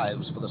their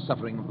lives for the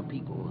suffering of the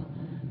people.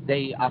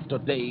 Day after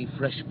day,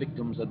 fresh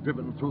victims are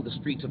driven through the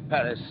streets of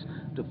Paris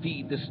to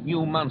feed this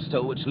new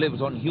monster which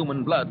lives on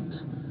human blood,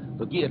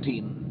 the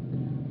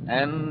guillotine.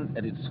 And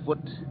at its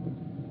foot,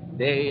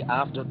 day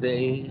after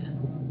day,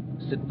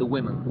 sit the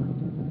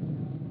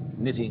women,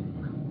 knitting.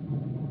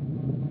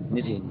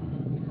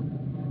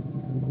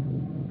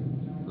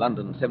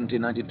 London,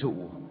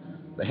 1792.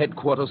 The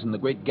headquarters and the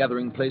great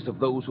gathering place of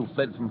those who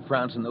fled from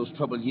France in those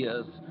troubled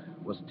years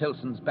was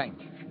Tellson's Bank.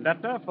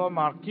 Letter for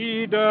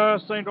Marquis de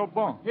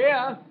Saint-Aubin.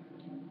 Here.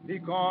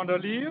 Vicomte de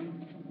Lille.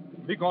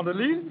 Vicomte de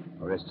Lille.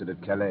 Arrested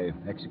at Calais.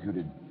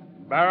 Executed.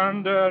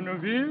 Baron de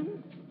Neuville.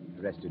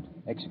 Arrested.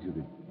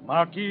 Executed.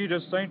 Marquis de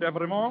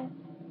Saint-Evremont.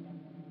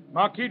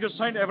 Marquis de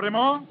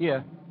Saint-Evremont.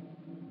 Here.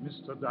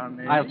 Mr.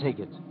 Darnay. I'll take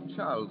it.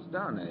 Charles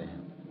Darnay.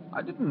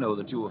 I didn't know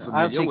that you were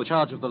familiar I'll take with...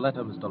 charge of the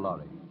letter, Mr.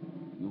 Lorry.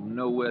 You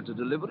know where to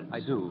deliver it? I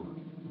do.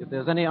 If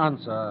there's any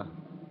answer,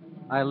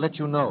 I'll let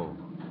you know.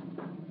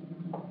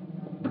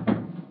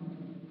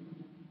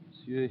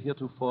 Monsieur,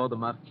 heretofore the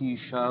Marquis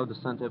Charles de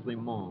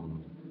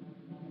Saint-Evremond.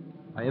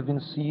 I have been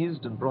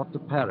seized and brought to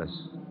Paris.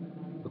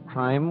 The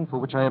crime for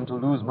which I am to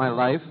lose my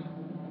life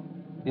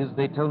is,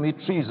 they tell me,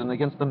 treason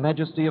against the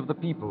majesty of the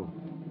people,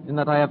 in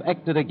that I have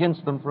acted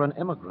against them for an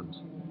emigrant.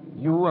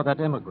 You are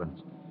that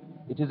emigrant.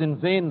 It is in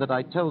vain that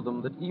I tell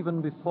them that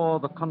even before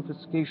the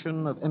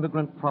confiscation of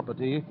emigrant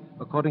property,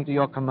 according to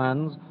your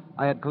commands,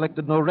 I had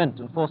collected no rent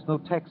and forced no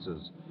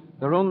taxes.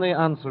 Their only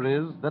answer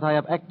is that I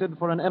have acted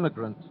for an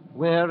emigrant.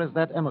 Where is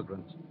that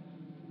emigrant?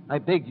 I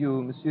beg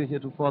you, Monsieur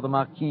heretofore the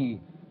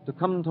Marquis, to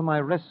come to my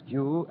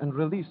rescue and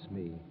release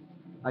me.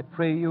 I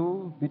pray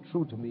you, be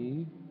true to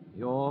me,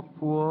 your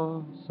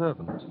poor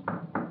servant.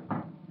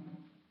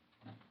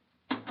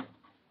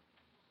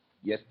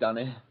 Yes,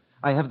 Darnay?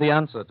 I have the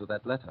answer to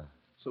that letter.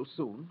 So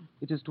soon?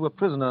 It is to a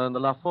prisoner in the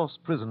La Force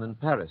prison in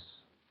Paris.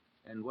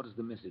 And what is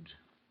the message?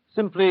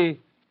 Simply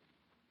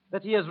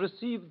that he has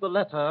received the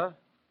letter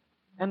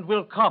and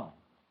will come.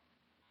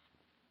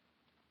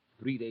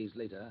 3 days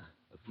later,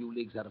 a few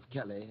leagues out of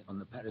Calais, on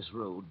the Paris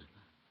road,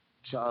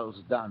 Charles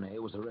Darnay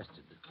was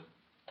arrested.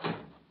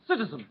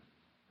 Citizen,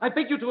 I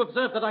beg you to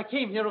observe that I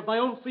came here of my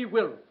own free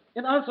will,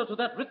 in answer to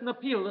that written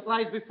appeal that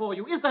lies before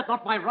you. Is that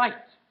not my right?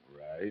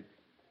 Right.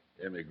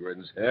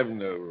 Immigrants have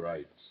no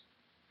rights.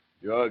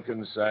 You're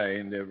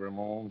consigned,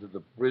 Evremont, to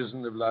the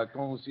prison of La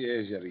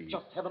Conciergerie.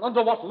 Just heaven,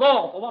 under what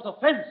law? For what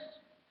offense?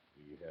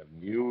 We have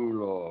new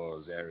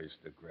laws,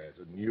 aristocrat,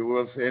 and new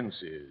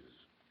offenses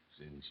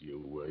since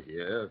you were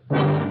here.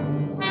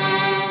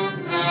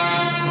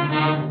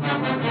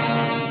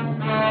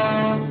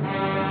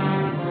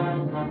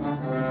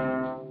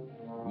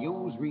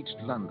 News reached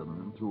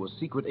London through a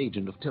secret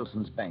agent of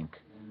Tellson's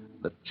bank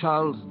that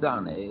Charles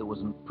Darnay was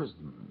in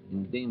prison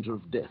in danger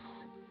of death.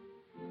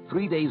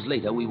 3 days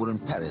later, we were in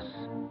Paris.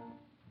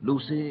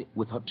 Lucy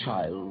with her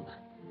child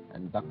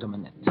and Dr.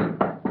 Manette.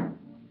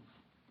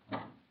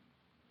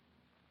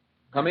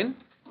 Come in.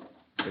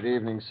 Good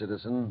evening,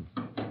 citizen.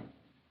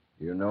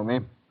 Do you know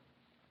me?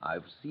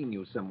 I've seen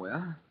you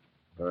somewhere.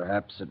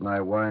 Perhaps at my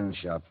wine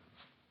shop.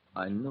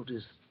 I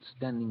noticed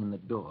standing in the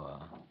door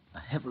a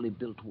heavily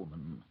built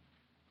woman,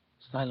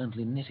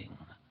 silently knitting.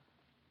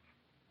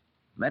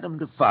 Madame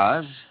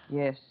Defarge?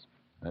 Yes.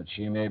 That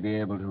she may be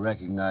able to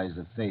recognize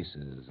the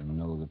faces and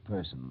know the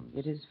persons.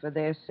 It is for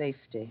their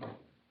safety.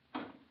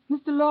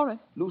 Mr. Lorry.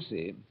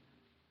 Lucy,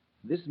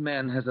 this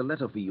man has a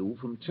letter for you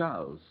from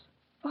Charles.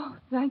 Oh,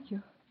 thank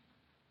you.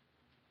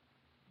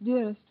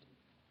 Dearest,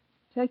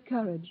 take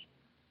courage.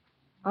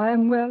 I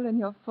am well, and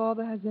your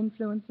father has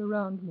influence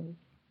around me.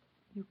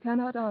 You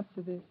cannot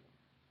answer this.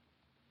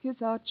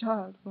 Kiss our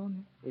child for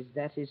me. Is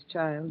that his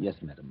child? Yes,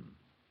 madam.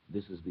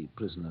 This is the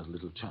prisoner's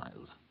little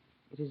child.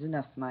 It is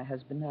enough, my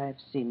husband. I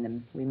have seen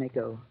them. We may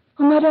go.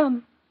 Oh,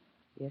 Madame.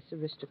 Yes,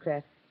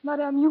 aristocrat.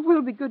 Madame, you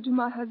will be good to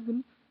my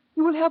husband.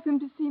 You will help him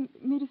to see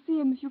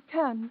him if you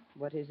can.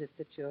 What is it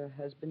that your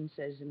husband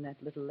says in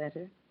that little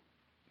letter?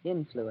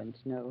 Influence,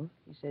 no.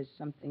 He says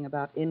something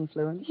about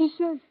influence. He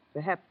says...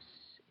 Perhaps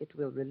it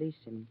will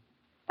release him.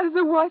 As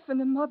a wife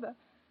and a mother,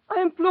 I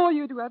implore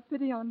you to have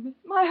pity on me.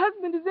 My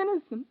husband is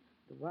innocent.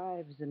 The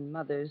wives and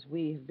mothers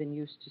we have been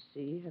used to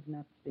see have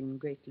not been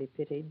greatly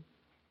pitied.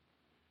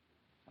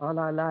 All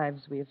our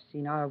lives we have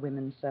seen our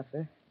women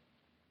suffer.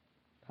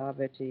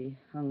 Poverty,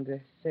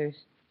 hunger,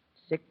 thirst,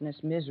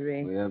 sickness,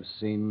 misery. We have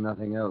seen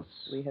nothing else.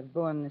 We have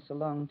borne this a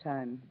long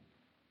time.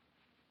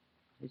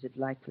 Is it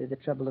likely the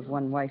trouble of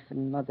one wife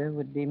and mother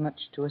would be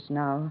much to us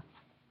now?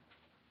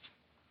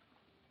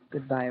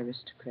 Goodbye,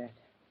 aristocrat.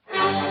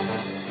 Charles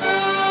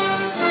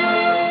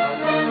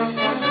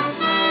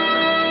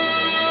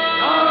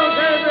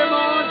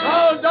Evremont,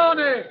 call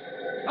Donny!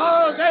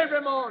 Charles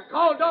Evremont,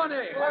 call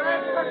Donny!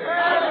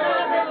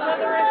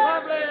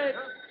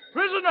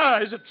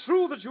 Prisoner, is it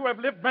true that you have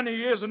lived many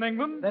years in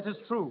England? That is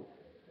true.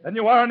 Then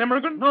you are an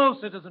immigrant? No,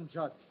 citizen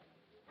judge.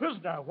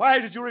 Prisoner, why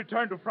did you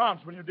return to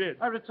France when you did?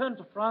 I returned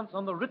to France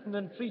on the written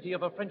entreaty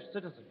of a French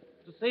citizen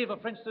to save a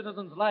French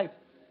citizen's life.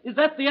 Is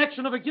that the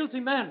action of a guilty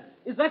man?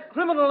 Is that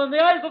criminal in the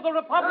eyes of the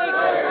Republic?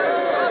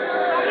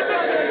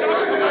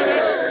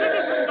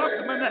 Citizen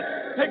Dr.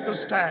 Manette, take the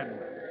stand.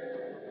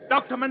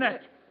 Dr.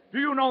 Manette, do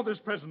you know this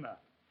prisoner?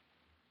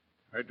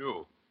 I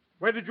do.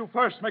 Where did you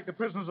first make the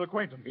prisoner's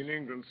acquaintance? In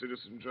England,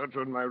 citizen judge,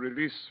 on my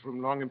release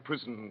from long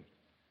imprisonment.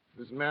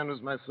 This man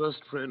was my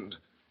first friend.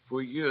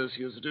 For years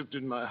he has lived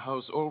in my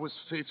house, always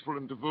faithful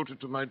and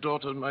devoted to my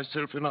daughter and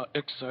myself in our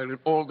exile. In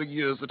all the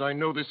years that I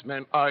know this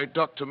man, I,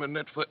 Dr.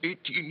 Manette, for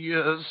 18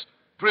 years,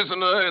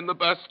 prisoner in the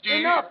Bastille.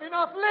 Enough!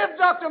 Live,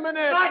 Dr.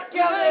 Manette! Not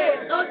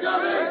guilty! Not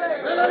guilty!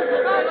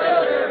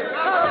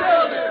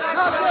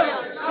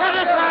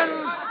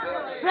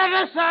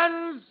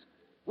 Citizens!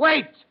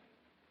 Wait!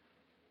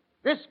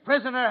 This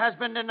prisoner has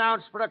been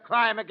denounced for a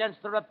crime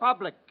against the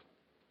Republic.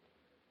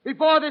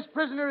 Before this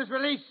prisoner is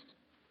released,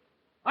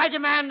 I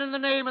demand in the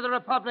name of the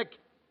Republic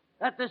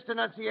that this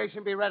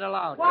denunciation be read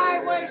aloud.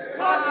 Why waste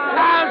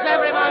time?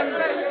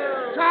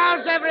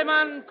 Charles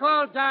Everyman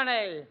called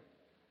Darnay.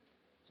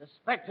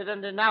 Suspected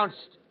and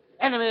denounced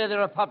enemy of the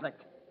Republic.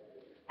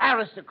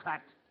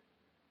 Aristocrat.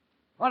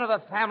 One of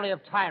a family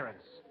of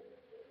tyrants.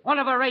 One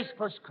of a race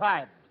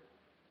proscribed.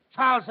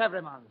 Charles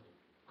Everyman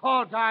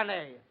called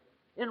Darnay.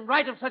 In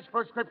right of such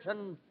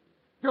prescription,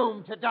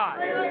 doomed to die.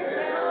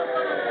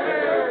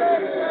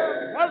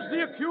 Was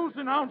the accused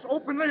denounced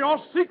openly or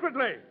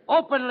secretly?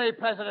 Openly,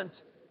 President.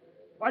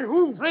 By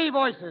whom? 3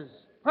 voices.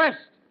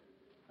 First,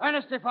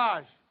 Ernest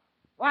Defarge,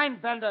 wine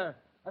vendor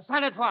of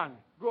Saint Antoine.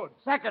 Good.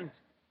 Second,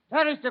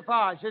 Thérèse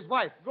Defarge, his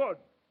wife. Good.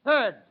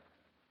 Third,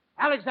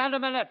 Alexander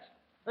Manette,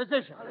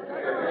 physician.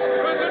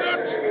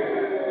 President,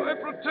 I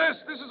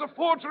protest this is a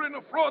forgery and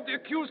a fraud. The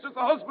accused is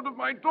the husband of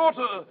my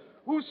daughter,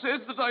 who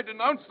says that I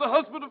denounced the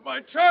husband of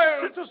my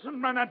child. Citizen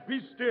Manette,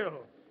 be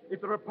still. If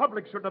the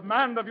Republic should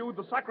demand of you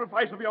the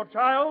sacrifice of your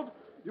child,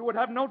 you would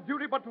have no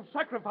duty but to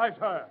sacrifice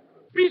her.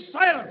 Be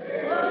silent!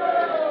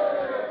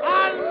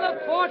 On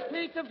the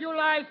 14th of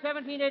July,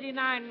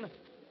 1789,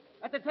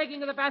 at the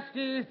taking of the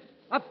Bastille,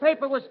 a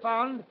paper was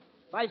found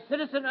by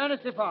Citizen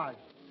Ernest Defarge,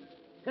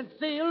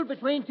 concealed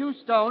between 2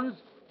 stones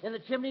in the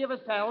chimney of a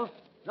cell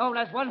known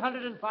as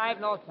 105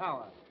 North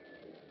Tower.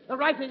 The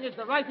writing is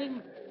the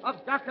writing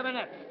of Dr.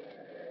 Manette.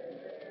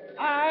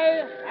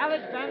 I,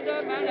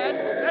 Alexander Manette.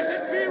 Let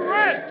it be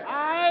read!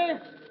 I,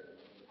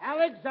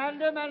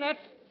 Alexander Manette,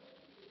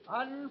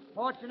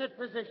 unfortunate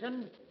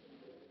physician,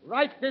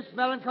 write this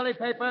melancholy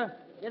paper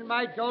in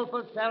my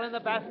doleful cell in the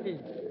Bastille.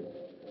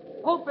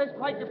 Hope has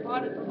quite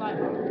departed from my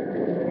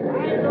heart.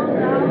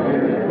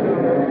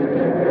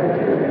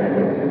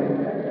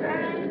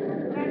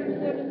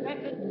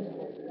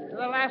 To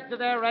the last of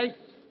their race,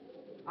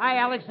 I,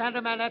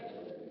 Alexander Manette,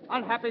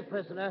 unhappy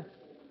prisoner,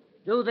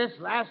 do this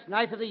last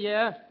night of the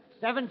year,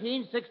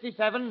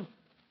 1767,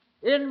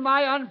 in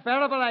my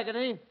unbearable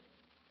agony,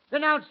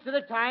 denounce to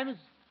the times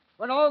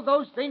when all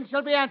those things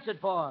shall be answered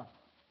for.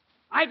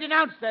 I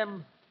denounce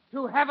them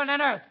to heaven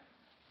and earth.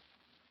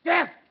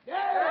 Death!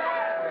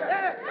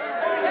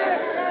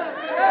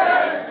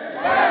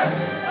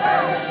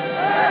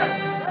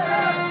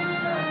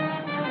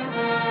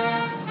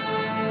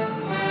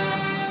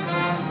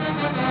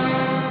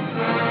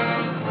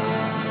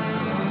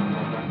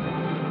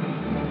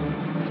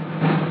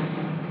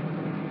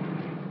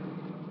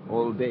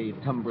 All day,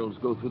 tumbrils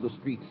go through the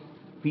streets,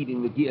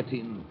 feeding the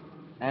guillotine,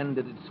 and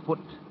at its foot,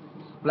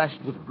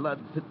 splashed with blood,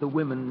 sit the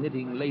women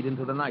knitting late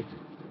into the night,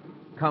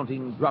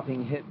 counting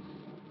dropping heads.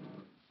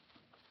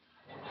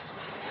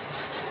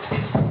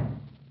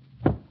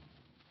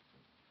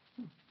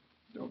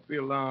 Don't be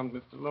alarmed,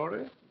 Mr.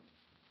 Lorry.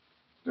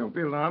 Don't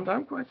be alarmed.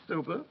 I'm quite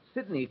sober.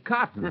 Sidney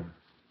Carton.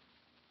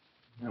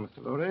 Now,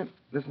 Mr. Lorry,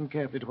 listen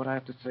carefully to what I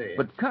have to say.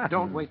 But, Carton...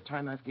 Don't waste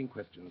time asking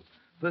questions.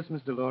 First,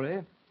 Mr.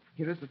 Lorry,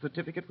 here is the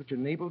certificate which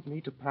enabled me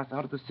to pass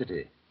out of the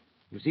city.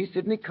 You see,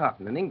 Sidney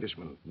Carton, an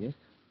Englishman. Yes?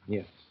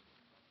 Yes.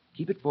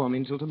 Keep it for me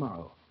until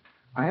tomorrow.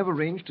 I have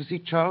arranged to see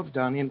Charles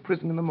Downey in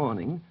prison in the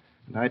morning,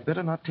 and I'd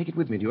better not take it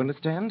with me. Do you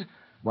understand?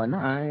 Why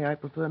not? I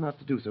prefer not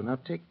to do so. Now,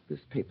 take this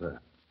paper.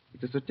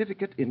 It's a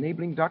certificate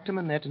enabling Dr.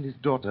 Manette and his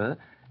daughter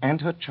and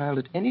her child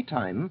at any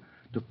time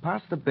to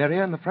pass the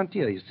barrier on the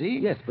frontier, you see?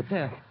 Yes, but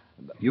there...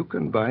 You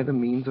can buy the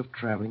means of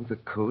traveling the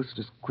coast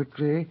as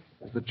quickly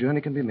as the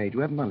journey can be made. You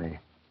have money.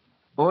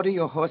 Order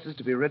your horses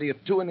to be ready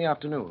at 2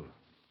 p.m.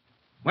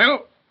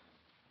 Well?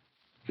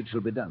 It shall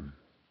be done.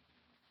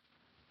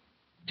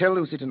 Tell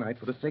Lucy tonight,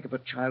 for the sake of her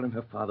child and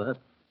her father,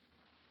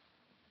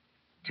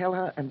 tell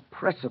her and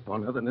press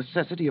upon her the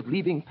necessity of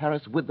leaving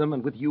Paris with them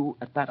and with you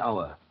at that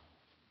hour.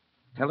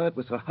 Tell her it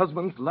was her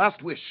husband's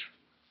last wish.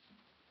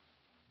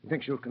 You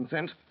think she'll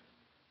consent?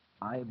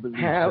 I believe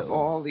Have so.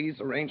 all these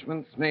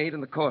arrangements made in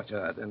the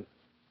courtyard, and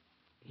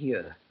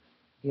here,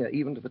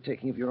 even to the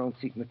taking of your own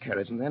seat in the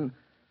carriage, and then,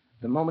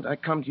 the moment I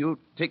come to you,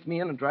 take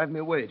me in and drive me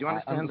away. Do you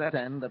understand that? I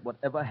understand that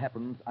whatever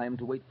happens, I am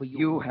to wait for you.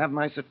 You have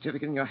my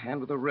certificate in your hand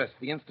with the rest.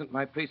 The instant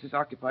my place is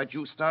occupied,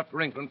 you start for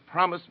England.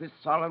 Promise me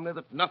solemnly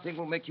that nothing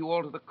will make you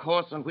alter the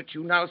course on which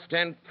you now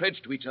stand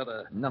pledged to each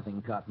other.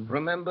 Nothing, Carton.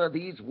 Remember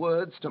these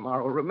words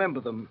tomorrow. Remember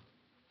them.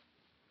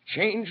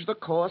 Change the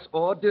course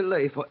or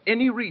delay for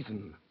any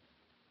reason,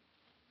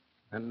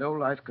 and no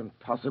life can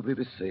possibly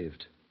be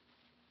saved.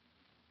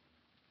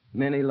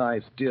 Many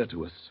lives dear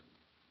to us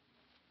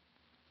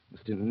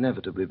must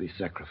inevitably be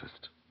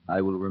sacrificed.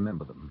 I will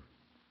remember them.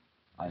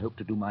 I hope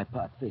to do my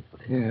part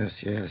faithfully. Yes,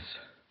 yes.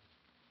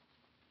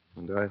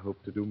 And I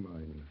hope to do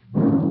mine.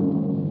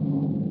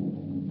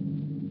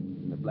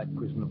 In the black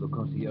prison of the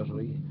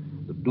conciergerie,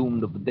 the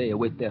doomed of the day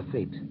await their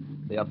fate.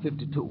 They are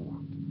 52.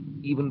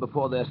 Even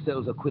before their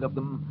cells are quit of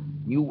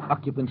them, new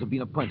occupants have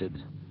been appointed.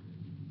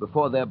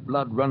 Before their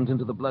blood runs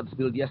into the blood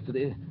spilled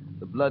yesterday,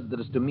 the blood that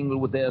is to mingle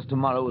with theirs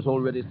tomorrow is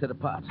already set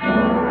apart.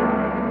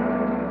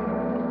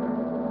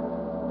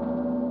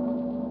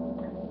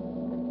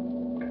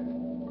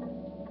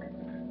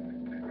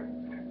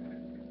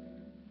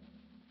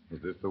 Is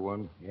this the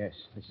one? Yes,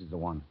 this is the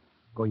one.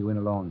 Go you in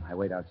alone. I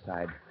wait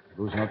outside.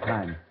 Lose no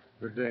time.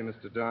 Good day,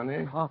 Mr.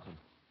 Darnay. Carton.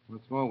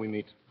 Once more we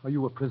meet. Are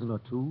you a prisoner,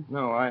 too?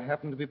 No, I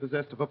happen to be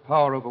possessed of a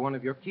power over one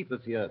of your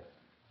keepers here.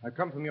 I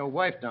come from your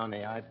wife,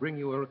 Downey. I bring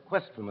you a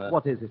request from her.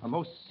 What is it? A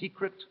most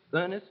secret,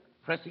 earnest,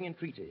 pressing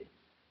entreaty.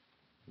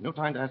 No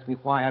time to ask me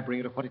why I bring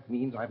it or what it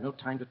means. I have no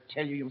time to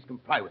tell you. You must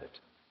comply with it.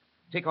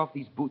 Take off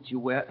these boots you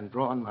wear and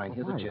draw on mine.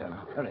 Here's a chair.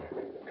 Now, hurry.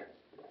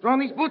 Draw on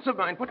these boots of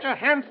mine. Put your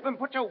hands to them.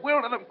 Put your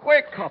will to them.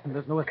 Quick. Carton,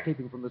 there's no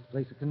escaping from this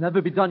place. It can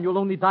never be done. You'll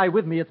only die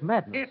with me. It's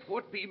madness. It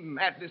would be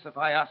madness if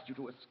I asked you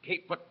to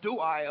escape, but do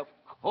I? Of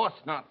course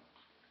not.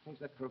 Where's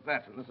that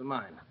cravat and this of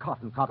mine?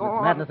 Carton, Go it's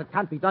on. madness. It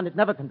can't be done. It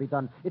never can be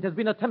done. It has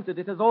been attempted.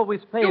 It has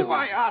always failed. Do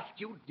I ask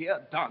you,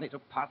 dear Donny, to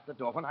pass the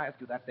door? When I ask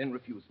you that, then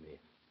refuse me.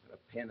 Got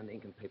a pen and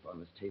ink and paper on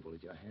this table.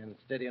 Is your hand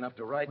steady enough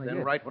to write? Why, Then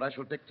yes. write what I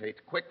shall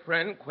dictate. Quick,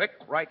 friend, quick.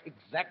 Write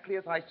exactly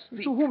as I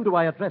speak. To whom do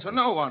I address To it?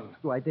 no one.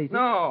 Do I date it?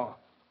 No.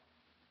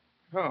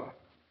 No.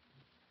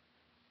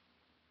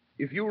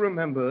 If you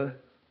remember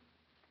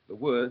the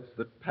words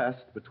that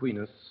passed between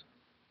us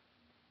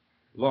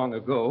long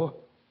ago,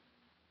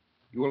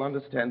 you will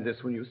understand this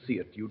when you see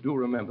it. You do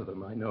remember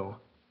them, I know.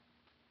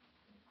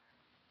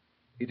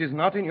 It is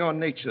not in your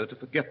nature to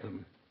forget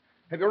them.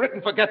 Have you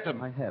written forget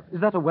them? I have.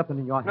 Is that a weapon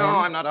in your hand? No,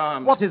 I'm not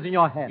armed. What is in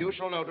your hand? You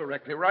shall know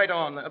directly. Write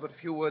on there, but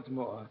a few words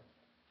more.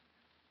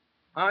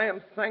 I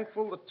am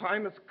thankful the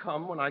time has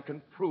come when I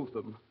can prove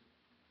them.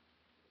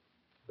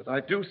 That I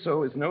do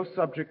so is no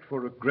subject for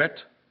regret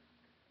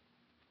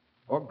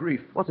or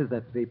grief. What is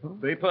that vapor?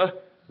 Vapor?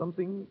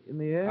 Something in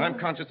the air? I'm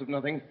conscious of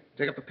nothing.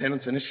 Take up the pen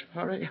and finish.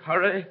 Hurry,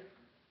 hurry.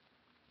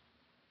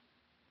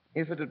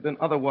 If it had been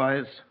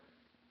otherwise,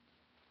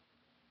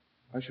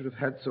 I should have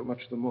had so much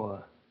the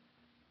more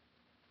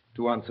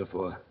to answer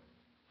for.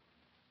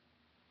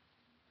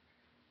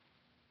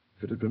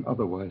 If it had been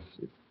otherwise.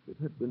 If it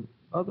had been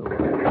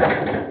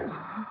otherwise.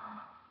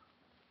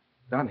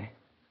 Donnie.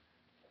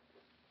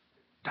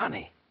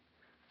 Donnie.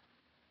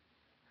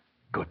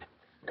 Good.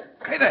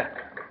 Hey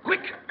there!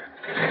 Quick!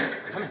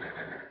 Come in.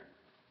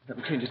 Let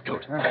me change his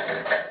coat.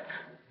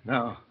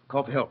 Now,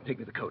 call for help. Take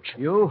me to the coach.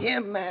 You?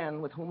 Him,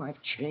 man, with whom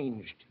I've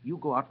changed. You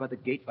go out by the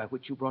gate by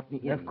which you brought me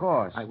in. Of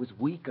course. I was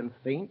weak and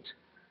faint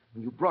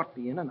when you brought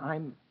me in, and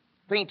I'm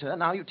fainter.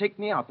 Now you take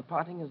me out. The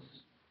parting has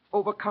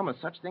overcome us.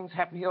 Such things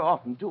happen here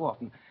often, too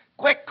often.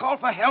 Quick, call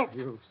for help.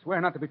 You swear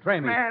not to betray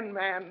me.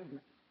 Man,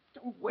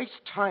 don't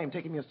waste time.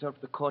 Take him yourself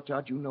to the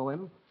courtyard. You know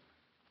him.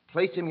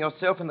 Place him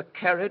yourself in the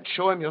carriage.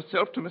 Show him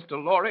yourself to Mr.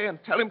 Lorry and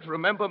tell him to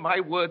remember my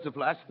words of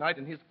last night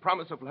and his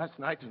promise of last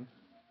night and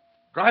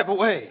drive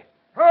away.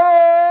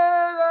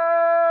 Hey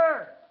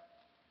there!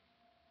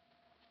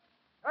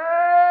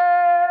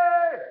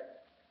 Hey!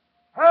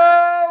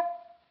 Help!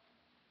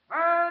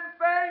 Man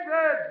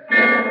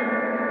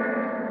fainted!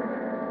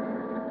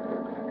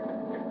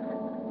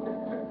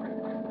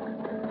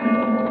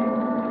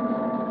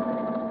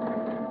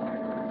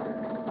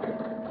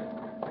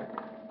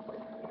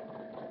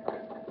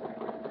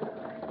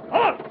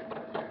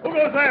 Who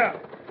goes there?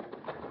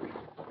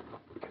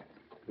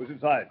 Who's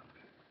inside?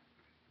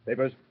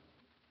 Papers?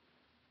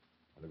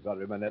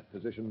 Alexandre Manette,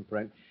 physician,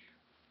 French.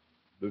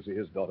 Lucy,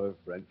 his daughter,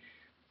 French.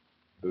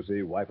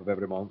 Lucy, wife of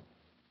Evremont.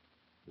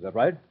 Is that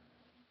right?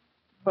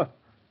 Huh.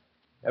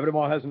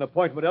 Evremont has an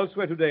appointment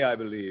elsewhere today, I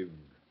believe.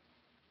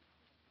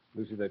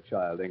 Lucy, their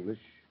child, English.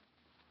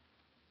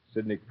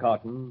 Sidney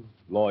Carton,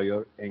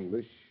 lawyer,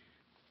 English.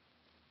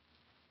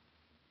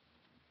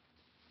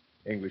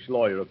 English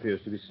lawyer appears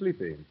to be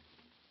sleeping.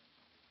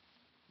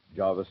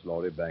 Jarvis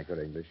Lorry,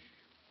 banker, English.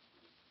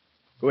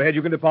 Go ahead,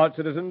 you can depart,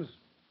 citizens.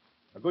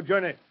 A good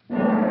journey.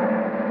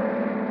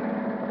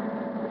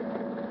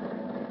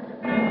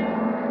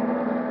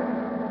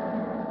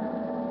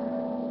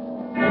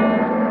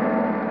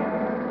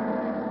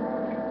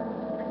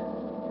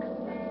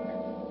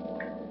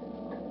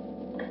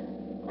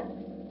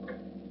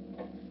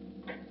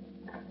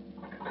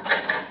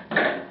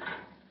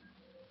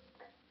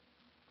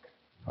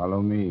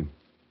 Follow me,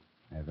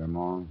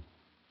 Evermore.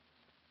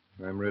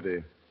 I'm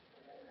ready.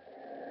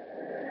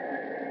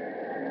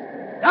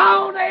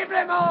 Down,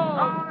 Abramo!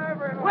 Down,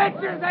 everyone!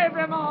 Which is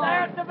Abramo?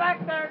 There at the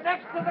back there,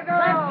 next to the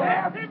girl.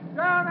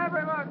 Down,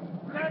 everyone!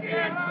 To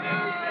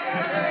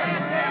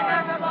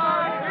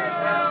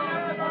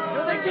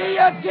the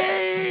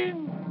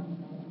guillotine!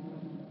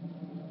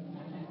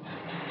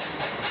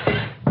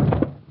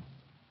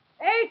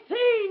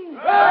 18!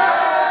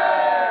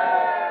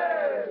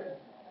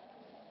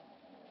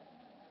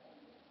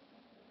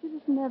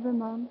 Citizen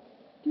Evermond,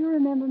 do you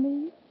remember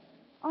me?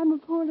 I'm a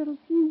poor little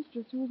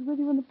seamstress who was with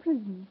you in the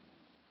prison.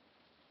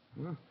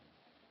 Huh?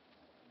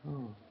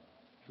 Oh,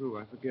 true,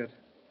 I forget.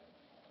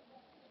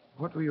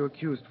 What were you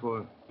accused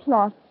for?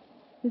 Plot.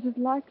 Is it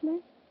likely?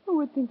 Who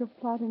would think of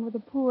plotting with a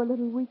poor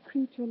little weak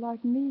creature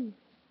like me?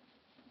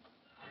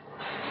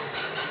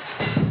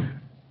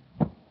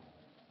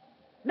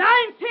 19!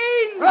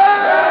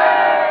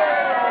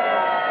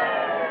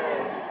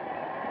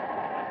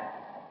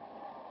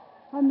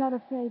 I'm not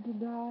afraid to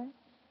die,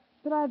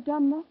 but I've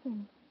done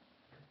nothing.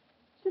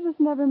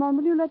 Citizen Evermond,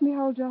 will you let me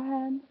hold your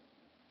hand?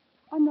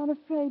 I'm not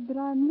afraid, but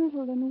I'm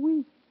little and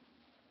weak.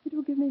 It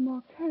will give me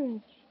more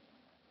courage.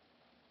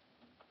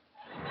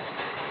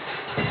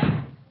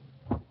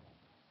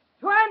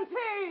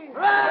 20!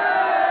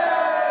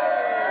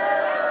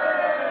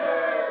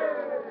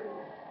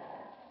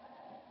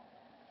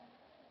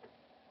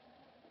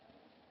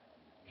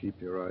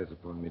 Keep your eyes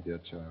upon me, dear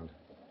child.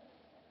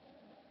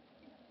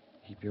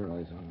 Keep your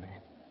eyes on me.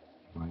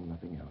 Mind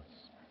nothing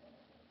else.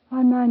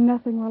 I mind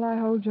nothing while I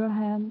hold your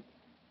hand.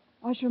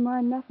 I shall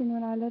mind nothing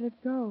when I let it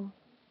go.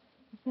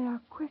 If they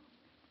are quick.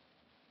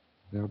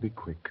 They'll be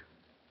quick.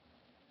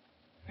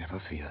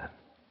 Never fear.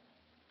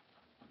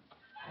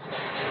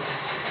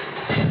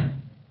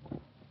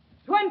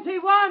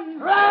 21!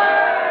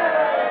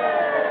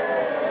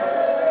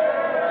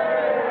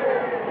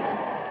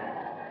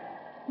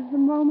 Has the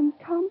moment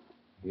come?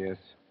 Yes,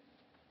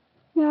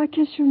 May I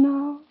kiss you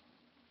now?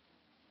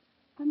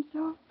 I'm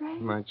so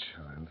afraid. my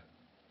child.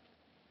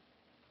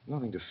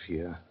 Nothing to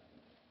fear.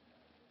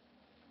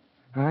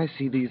 I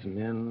see these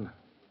men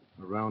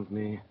around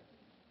me.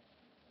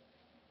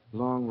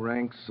 Long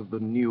ranks of the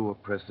new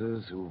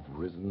oppressors who've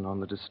risen on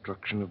the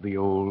destruction of the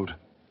old,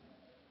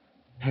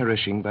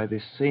 perishing by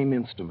this same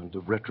instrument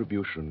of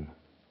retribution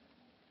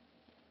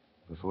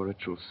before it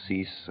shall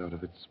cease out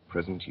of its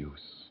present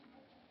use.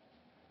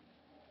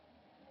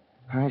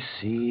 I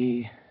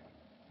see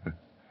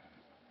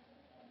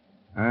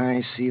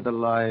the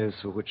lives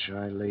for which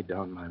I lay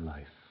down my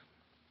life.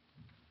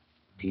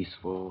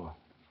 Peaceful,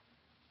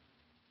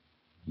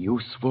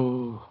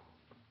 useful,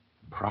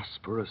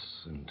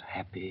 prosperous, and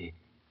happy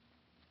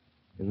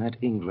in that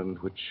England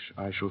which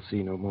I shall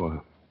see no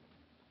more.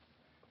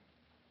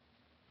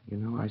 You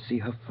know, I see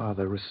her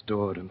father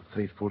restored and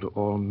faithful to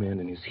all men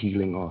in his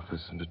healing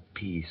office and at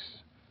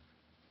peace.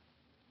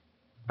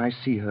 I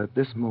see her at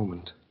this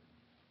moment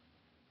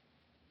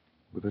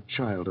with a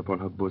child upon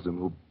her bosom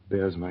who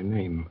bears my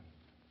name.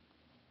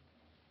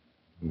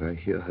 And I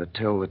hear her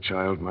tell the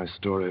child my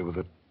story with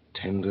a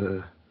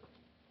tender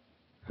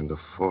and a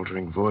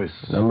faltering voice.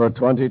 Number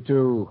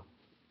 22.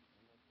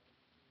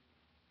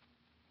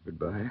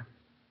 Goodbye,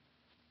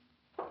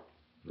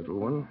 little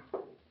one.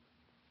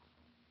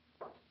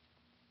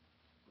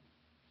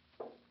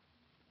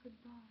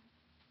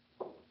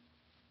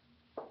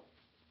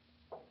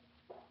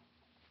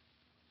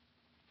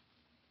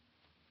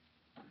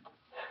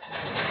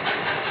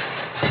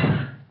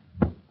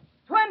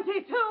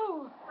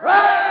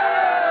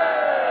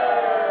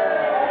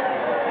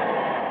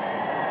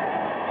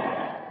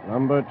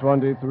 Number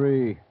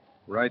 23.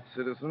 Right,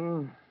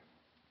 citizen.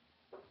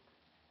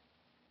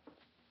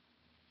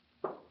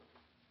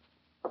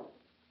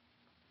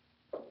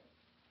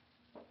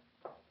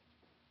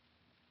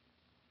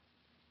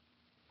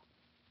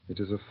 It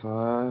is a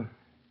far,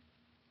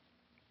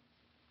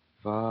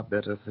 far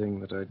better thing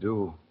that I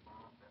do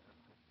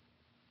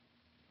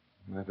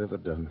than I've ever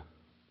done.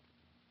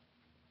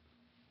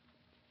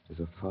 It is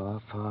a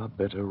far, far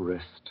better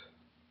rest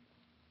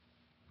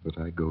that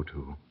I go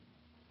to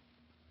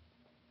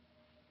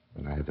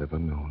than I have ever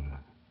known.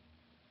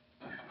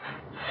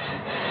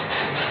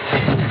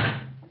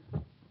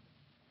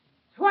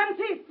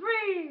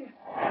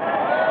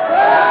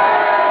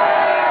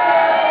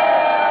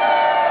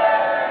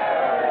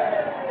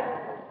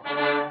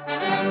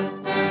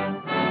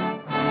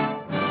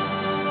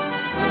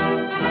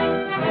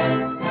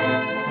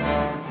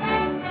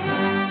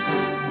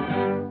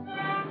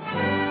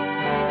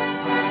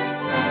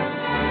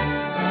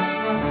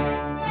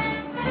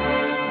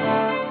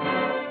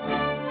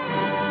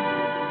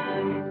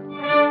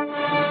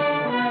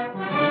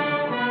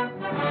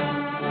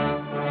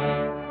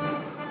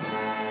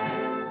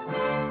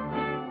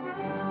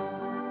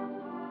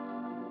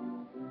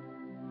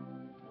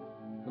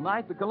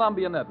 Tonight, the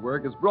Columbia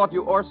Network has brought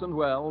you Orson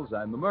Welles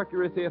and the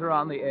Mercury Theatre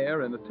on the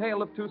Air in A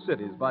Tale of Two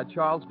Cities by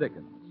Charles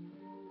Dickens.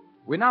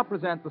 We now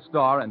present the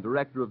star and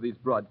director of these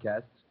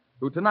broadcasts,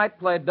 who tonight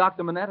played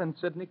Dr. Manette and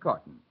Sidney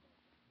Carton,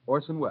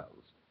 Orson Welles.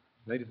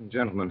 Ladies and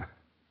gentlemen,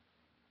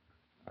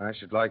 I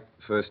should like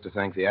first to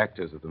thank the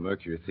actors of the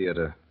Mercury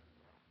Theatre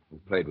who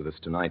played with us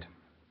tonight.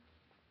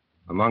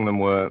 Among them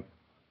were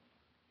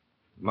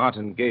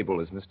Martin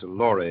Gable as Mr.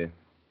 Laurie,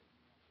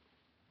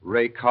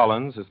 Ray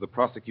Collins as the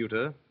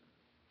prosecutor,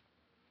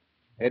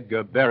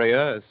 Edgar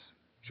Berrier as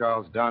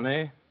Charles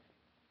Darnay,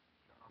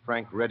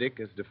 Frank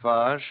Reddick as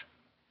Defarge,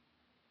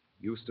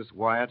 Eustace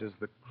Wyatt as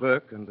the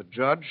clerk and the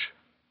judge,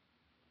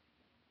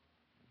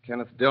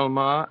 Kenneth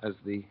Delmar as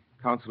the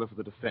counsellor for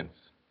the defense,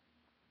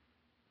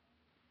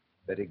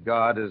 Betty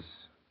Gard as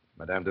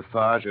Madame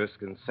Defarge,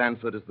 Erskine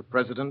Sanford as the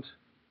president,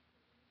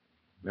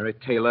 Mary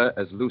Taylor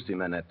as Lucy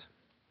Manette.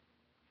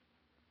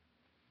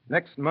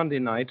 Next Monday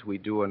night, we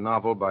do a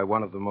novel by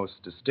one of the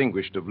most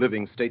distinguished of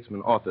living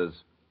statesman authors,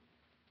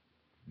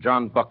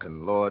 John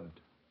Buchan, Lord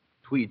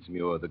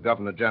Tweedsmuir, the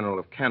Governor General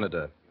of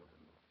Canada.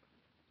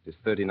 His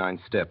 39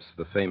 Steps,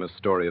 the famous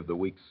story of the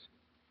weeks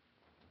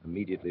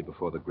immediately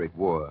before the Great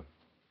War. A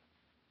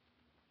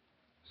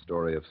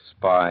story of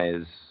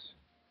spies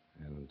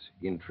and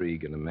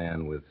intrigue and a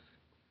man with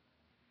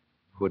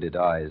hooded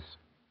eyes.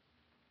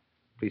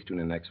 Please tune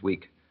in next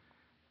week.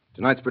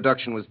 Tonight's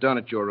production was done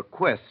at your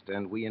request,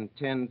 and we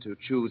intend to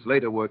choose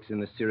later works in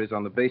this series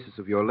on the basis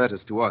of your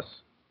letters to us.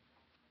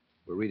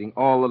 We're reading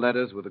all the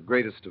letters with the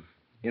greatest of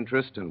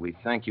interest, and we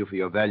thank you for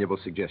your valuable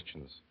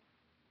suggestions.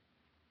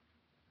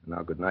 And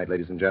now, good night,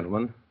 ladies and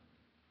gentlemen.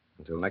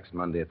 Until next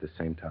Monday at the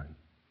same time.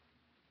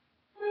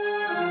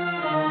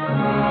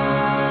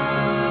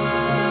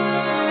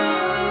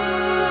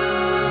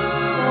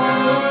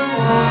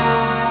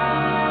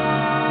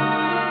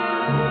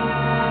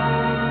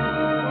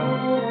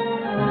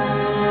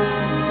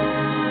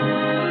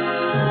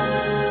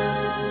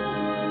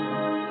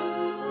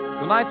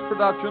 Tonight's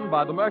production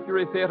by the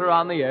Mercury Theatre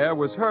on the Air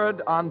was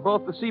heard on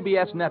both the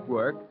CBS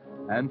network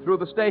and through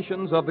the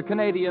stations of the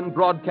Canadian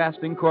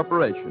Broadcasting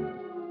Corporation.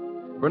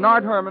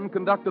 Bernard Herrmann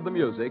conducted the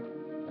music,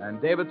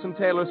 and Davidson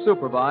Taylor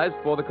supervised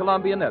for the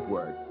Columbia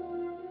Network.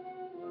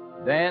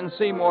 Dan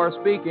Seymour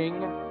speaking.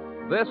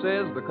 This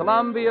is the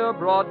Columbia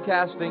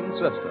Broadcasting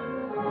System.